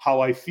how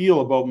I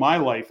feel about my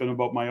life and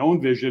about my own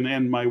vision,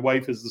 and my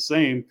wife is the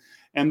same.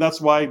 And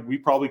that's why we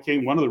probably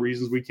one of the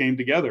reasons we came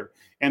together.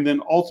 And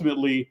then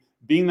ultimately,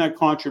 being that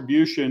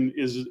contribution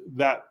is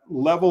that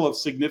level of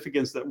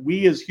significance that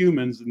we as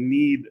humans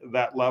need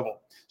that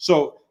level.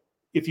 So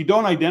if you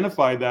don't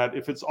identify that,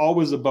 if it's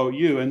always about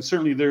you, and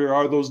certainly there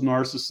are those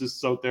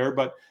narcissists out there,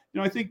 but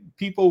I think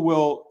people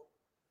will,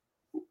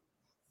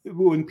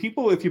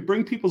 if you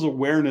bring people's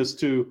awareness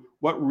to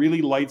what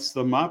really lights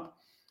them up,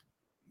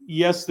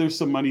 yes, there's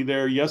some money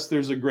there. Yes,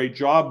 there's a great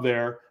job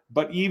there.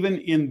 But even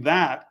in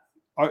that,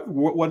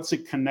 what's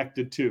it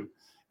connected to?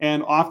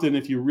 And often,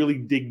 if you really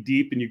dig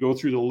deep and you go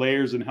through the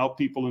layers and help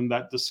people in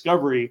that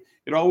discovery,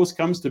 it always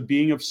comes to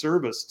being of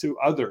service to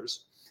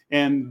others.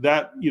 And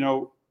that,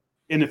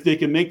 and if they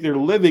can make their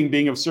living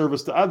being of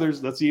service to others,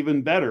 that's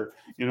even better.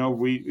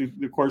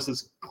 Of course,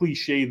 it's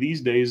cliche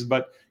these days,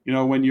 but,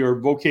 when your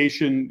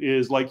vocation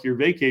is like your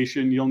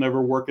vacation, you'll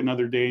never work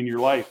another day in your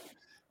life.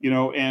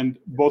 And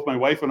both my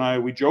wife and I,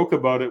 we joke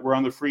about it. We're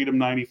on the Freedom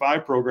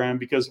 95 program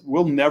because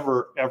we'll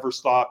never, ever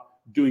stop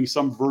doing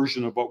some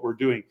version of what we're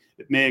doing.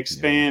 It may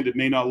expand. It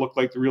may not look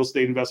like the Real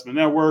Estate Investment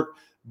Network,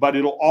 but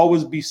it'll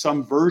always be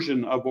some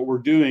version of what we're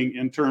doing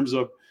in terms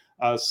of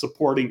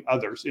supporting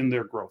others in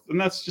their growth. And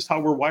that's just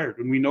how we're wired.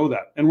 And we know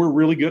that. And we're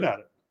really good at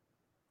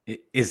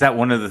it. Is that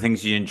one of the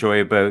things you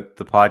enjoy about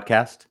the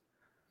podcast?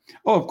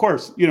 Oh, of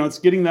course. It's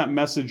getting that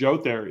message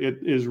out there. It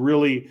is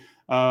really,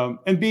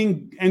 and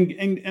being,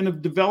 and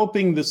of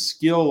developing the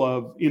skill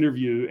of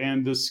interview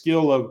and the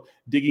skill of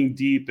digging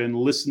deep and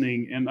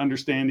listening and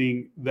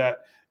understanding that,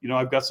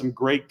 I've got some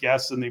great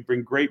guests and they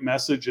bring great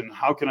message, and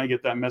how can I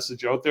get that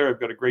message out there? I've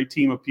got a great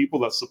team of people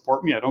that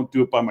support me. I don't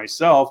do it by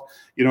myself,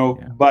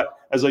 but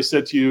as I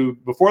said to you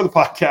before the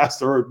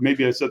podcast, or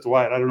maybe I said to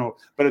Wyatt, I don't know,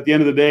 but at the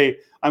end of the day,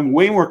 I'm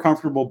way more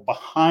comfortable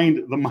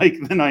behind the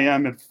mic than I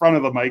am in front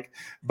of the mic.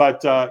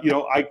 But,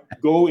 I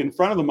go in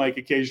front of the mic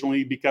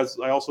occasionally because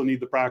I also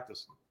need the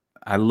practice.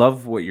 I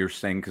love what you're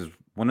saying, because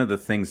one of the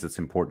things that's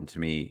important to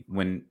me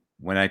when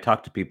I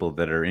talk to people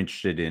that are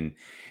interested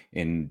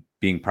in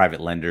being private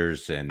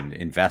lenders and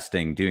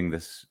investing, doing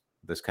this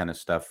kind of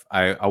stuff,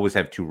 I always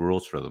have two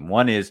rules for them.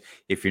 One is,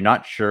 if you're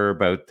not sure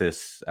about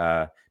this,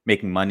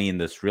 making money in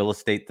this real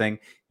estate thing,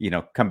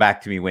 come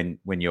back to me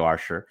when you are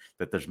sure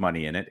that there's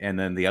money in it. And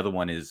then the other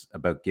one is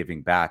about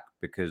giving back,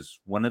 because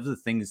one of the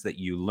things that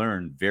you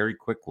learn very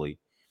quickly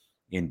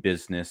in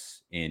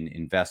business, in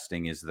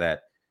investing, is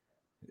that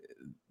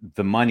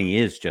the money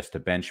is just a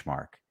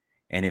benchmark.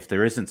 And if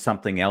there isn't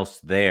something else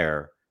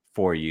there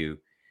for you,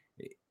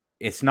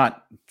 it's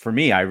not, for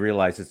me, I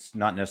realize it's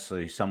not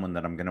necessarily someone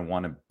that I'm going to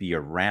want to be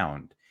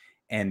around.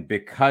 And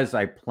because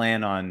I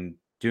plan on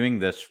doing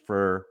this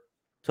for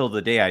till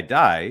the day I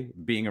die,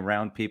 being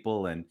around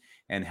people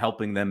and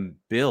helping them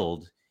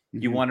build,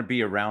 you want to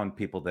be around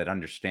people that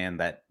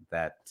understand that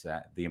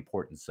the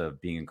importance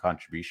of being in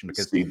contribution,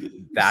 because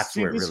that's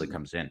where it really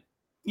comes in.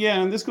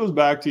 Yeah, and this goes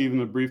back to even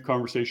the brief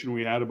conversation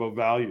we had about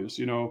values,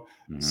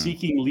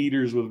 seeking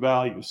leaders with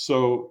values.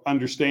 So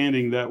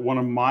understanding that one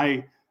of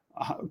my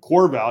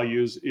core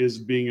values is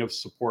being of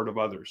support of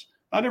others.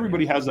 Not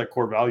everybody has that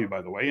core value,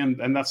 by the way,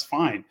 and that's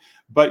fine.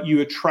 But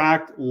you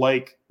attract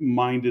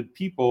like-minded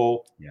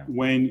people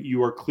when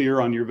you are clear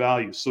on your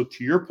values. So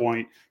to your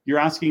point, you're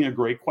asking a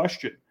great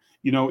question.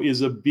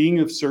 Is a being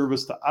of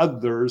service to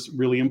others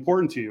really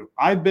important to you?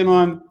 I'll give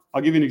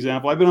you an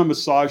example. I've been on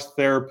massage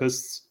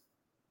therapists'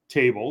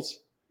 tables,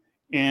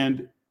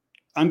 and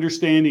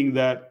understanding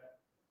that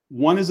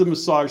one is a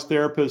massage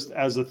therapist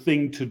as a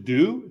thing to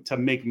do to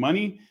make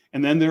money,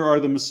 and then there are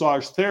the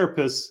massage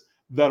therapists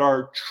that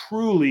are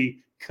truly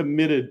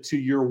committed to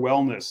your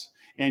wellness.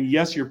 And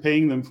yes, you're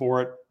paying them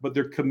for it, but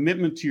their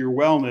commitment to your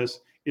wellness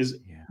is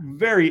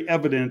very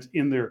evident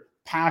in their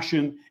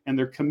passion and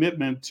their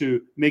commitment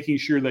to making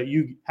sure that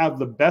you have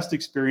the best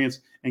experience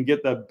and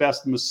get the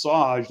best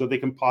massage that they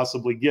can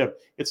possibly give.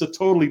 It's a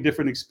totally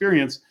different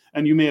experience,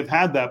 and you may have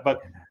had that,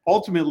 but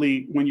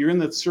ultimately, when you're in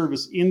that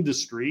service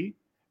industry,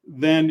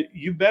 then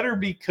you better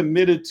be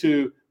committed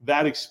to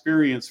that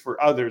experience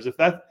for others. If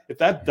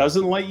that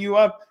doesn't light you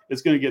up,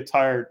 it's going to get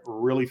tired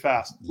really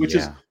fast, which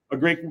is a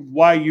great,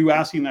 why you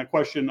asking that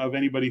question of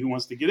anybody who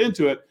wants to get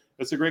into it.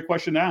 That's a great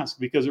question to ask,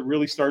 because it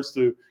really starts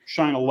to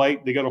shine a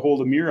light. They got to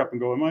hold a mirror up and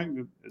go,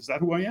 is that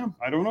who I am?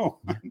 I don't know.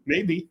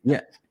 Maybe.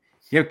 Yeah.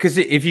 Because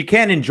if you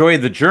can't enjoy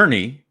the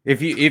journey,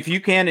 if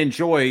you can't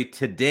enjoy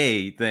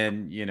today,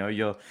 then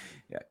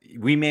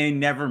we may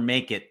never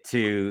make it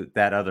to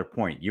that other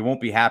point. You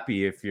won't be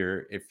happy if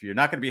you're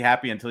not going to be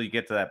happy until you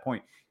get to that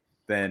point.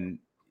 Then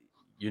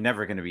you're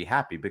never going to be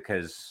happy,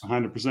 because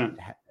 100%,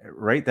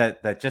 right,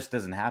 that just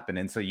doesn't happen.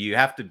 And so you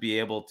have to be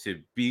able to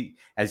be,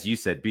 as you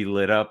said, be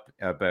lit up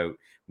about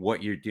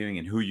what you're doing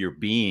and who you're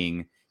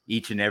being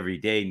each and every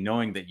day,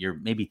 knowing that you're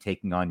maybe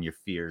taking on your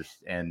fears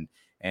and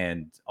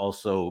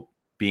also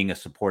being a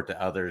support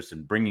to others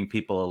and bringing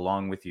people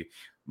along with you.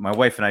 My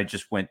wife and I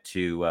just went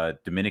to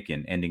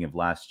Dominican ending of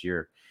last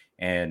year,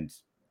 and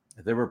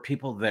there were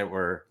people that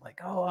were like,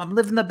 "Oh, I'm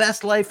living the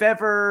best life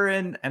ever,"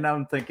 and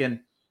I'm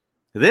thinking,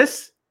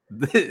 this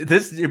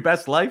is your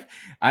best life?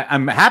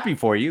 I'm happy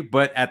for you,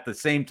 but at the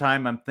same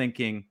time, I'm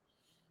thinking,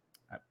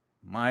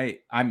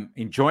 I'm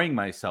enjoying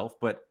myself,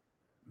 but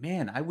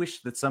man, I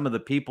wish that some of the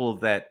people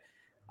that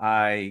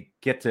I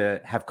get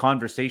to have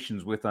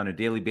conversations with on a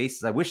daily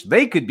basis. I wish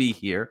they could be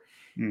here.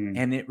 Mm,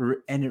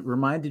 And it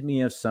reminded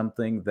me of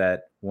something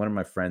that one of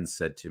my friends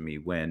said to me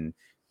when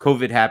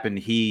COVID happened.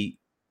 He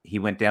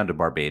went down to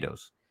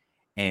Barbados,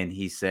 and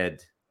he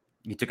said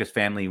he took his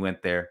family, he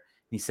went there.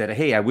 He said,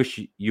 "Hey, I wish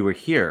you were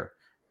here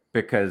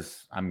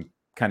because I'm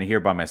kind of here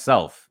by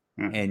myself."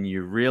 yeah. And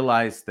you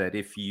realize that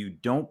if you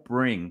don't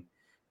bring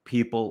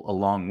people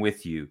along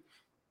with you,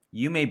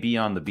 you may be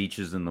on the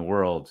beaches in the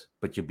world,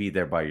 but you'll be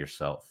there by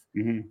yourself.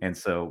 Hmm. And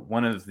so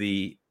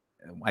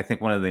I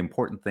think one of the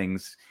important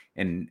things,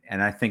 and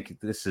I think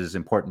this is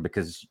important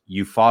because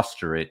you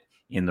foster it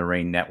in the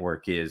Rain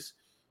Network, is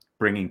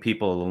bringing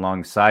people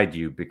alongside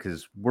you,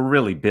 because we're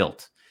really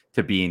built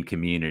to be in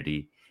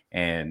community.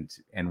 And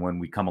when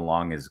we come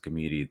along as a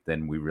community,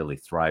 then we really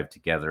thrive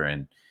together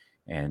and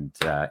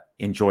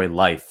enjoy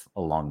life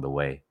along the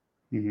way.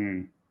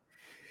 Hmm.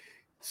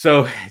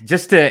 So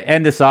just to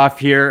end this off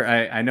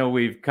here, I know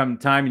we've come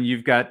time, and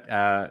you've got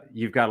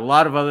a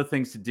lot of other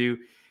things to do.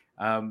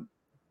 Um,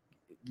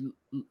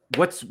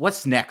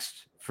 what's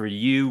next for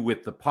you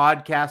with the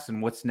podcast,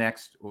 and what's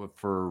next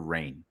for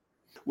Rain?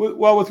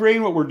 Well, with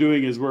Rain, what we're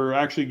doing is we're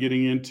actually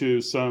getting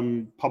into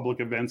some public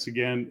events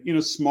again.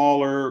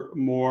 Smaller,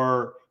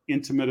 more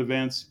intimate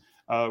events,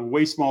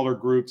 way smaller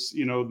groups.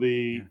 Yeah,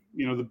 The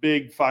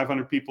big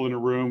 500 people in a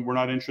room. We're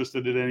not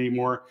interested in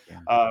anymore.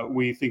 yeah,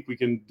 We think we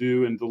can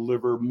do and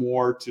deliver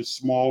more to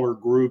smaller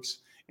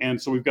groups,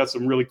 and so we've got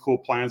some really cool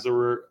plans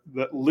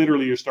that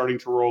literally are starting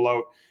to roll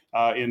out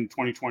in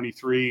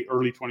 2023,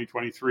 early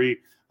 2023.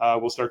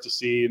 We'll start to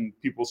see, and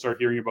people will start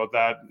hearing about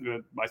that.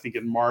 I think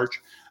in March.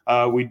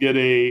 We did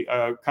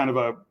a kind of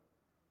a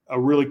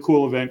really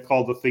cool event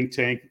called the Think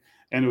Tank,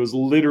 and it was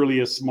literally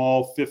a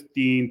small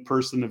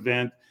 15-person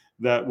event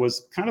that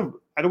was kind of,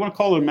 I don't want to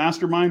call it a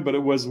mastermind, but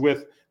it was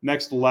with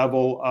next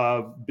level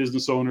of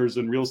business owners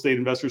and real estate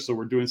investors. So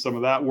we're doing some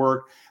of that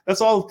work.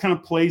 That's all kind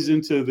of plays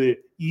into the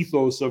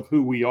ethos of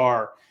who we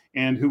are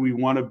and who we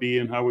want to be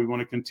and how we want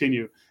to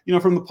continue.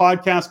 From the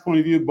podcast point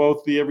of view,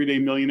 both the Everyday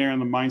Millionaire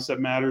and the Mindset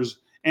Matters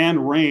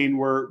and Rain,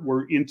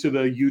 we're into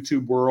the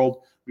YouTube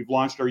world. We've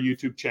launched our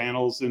YouTube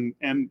channels, and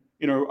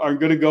are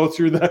going to go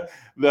through the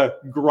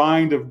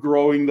grind of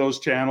growing those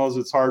channels.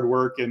 It's hard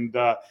work, and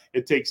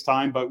it takes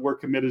time, but we're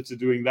committed to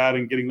doing that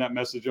and getting that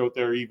message out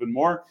there even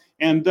more.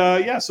 And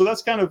yeah, so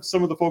that's kind of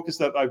some of the focus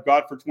that I've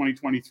got for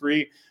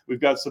 2023. We've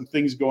got some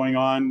things going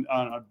on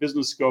a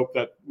business scope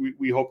that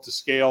we hope to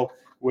scale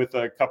with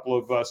a couple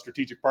of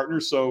strategic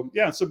partners. So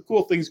yeah, some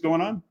cool things going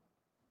on.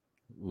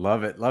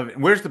 love it, love it.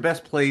 Where's the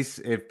best place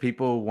if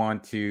people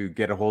want to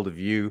get a hold of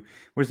you?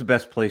 Where's the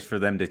best place for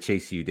them to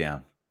chase you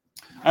down?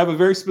 I have a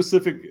very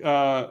specific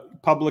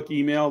public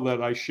email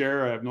that I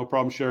share. I have no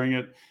problem sharing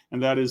it.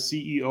 And that is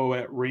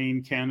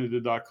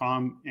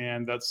ceo@raincanada.com.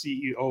 And that's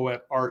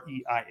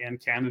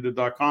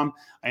ceo@reincanada.com.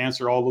 I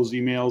answer all those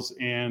emails.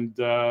 And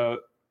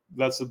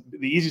that's the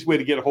easiest way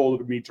to get a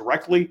hold of me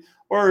directly.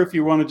 Or if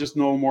you want to just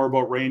know more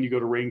about Rain, you go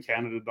to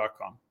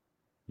raincanada.com.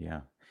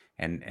 Yeah.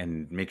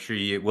 And make sure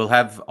we'll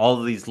have all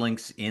of these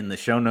links in the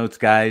show notes,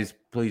 guys.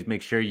 Please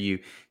make sure you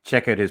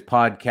check out his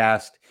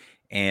podcast.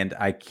 And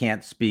I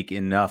can't speak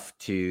enough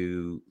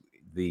to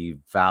the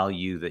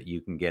value that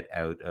you can get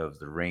out of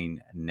the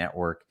Rain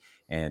Network,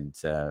 and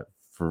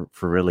for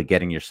really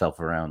getting yourself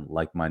around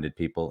like-minded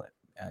people.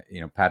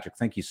 Patrick,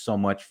 thank you so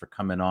much for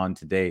coming on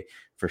today,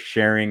 for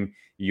sharing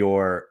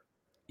your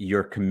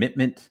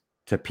commitment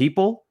to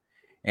people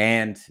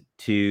and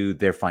to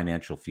their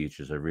financial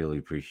futures. I really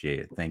appreciate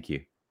it. Thank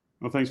you.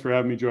 Well, thanks for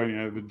having me join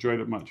you. I've enjoyed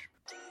it much.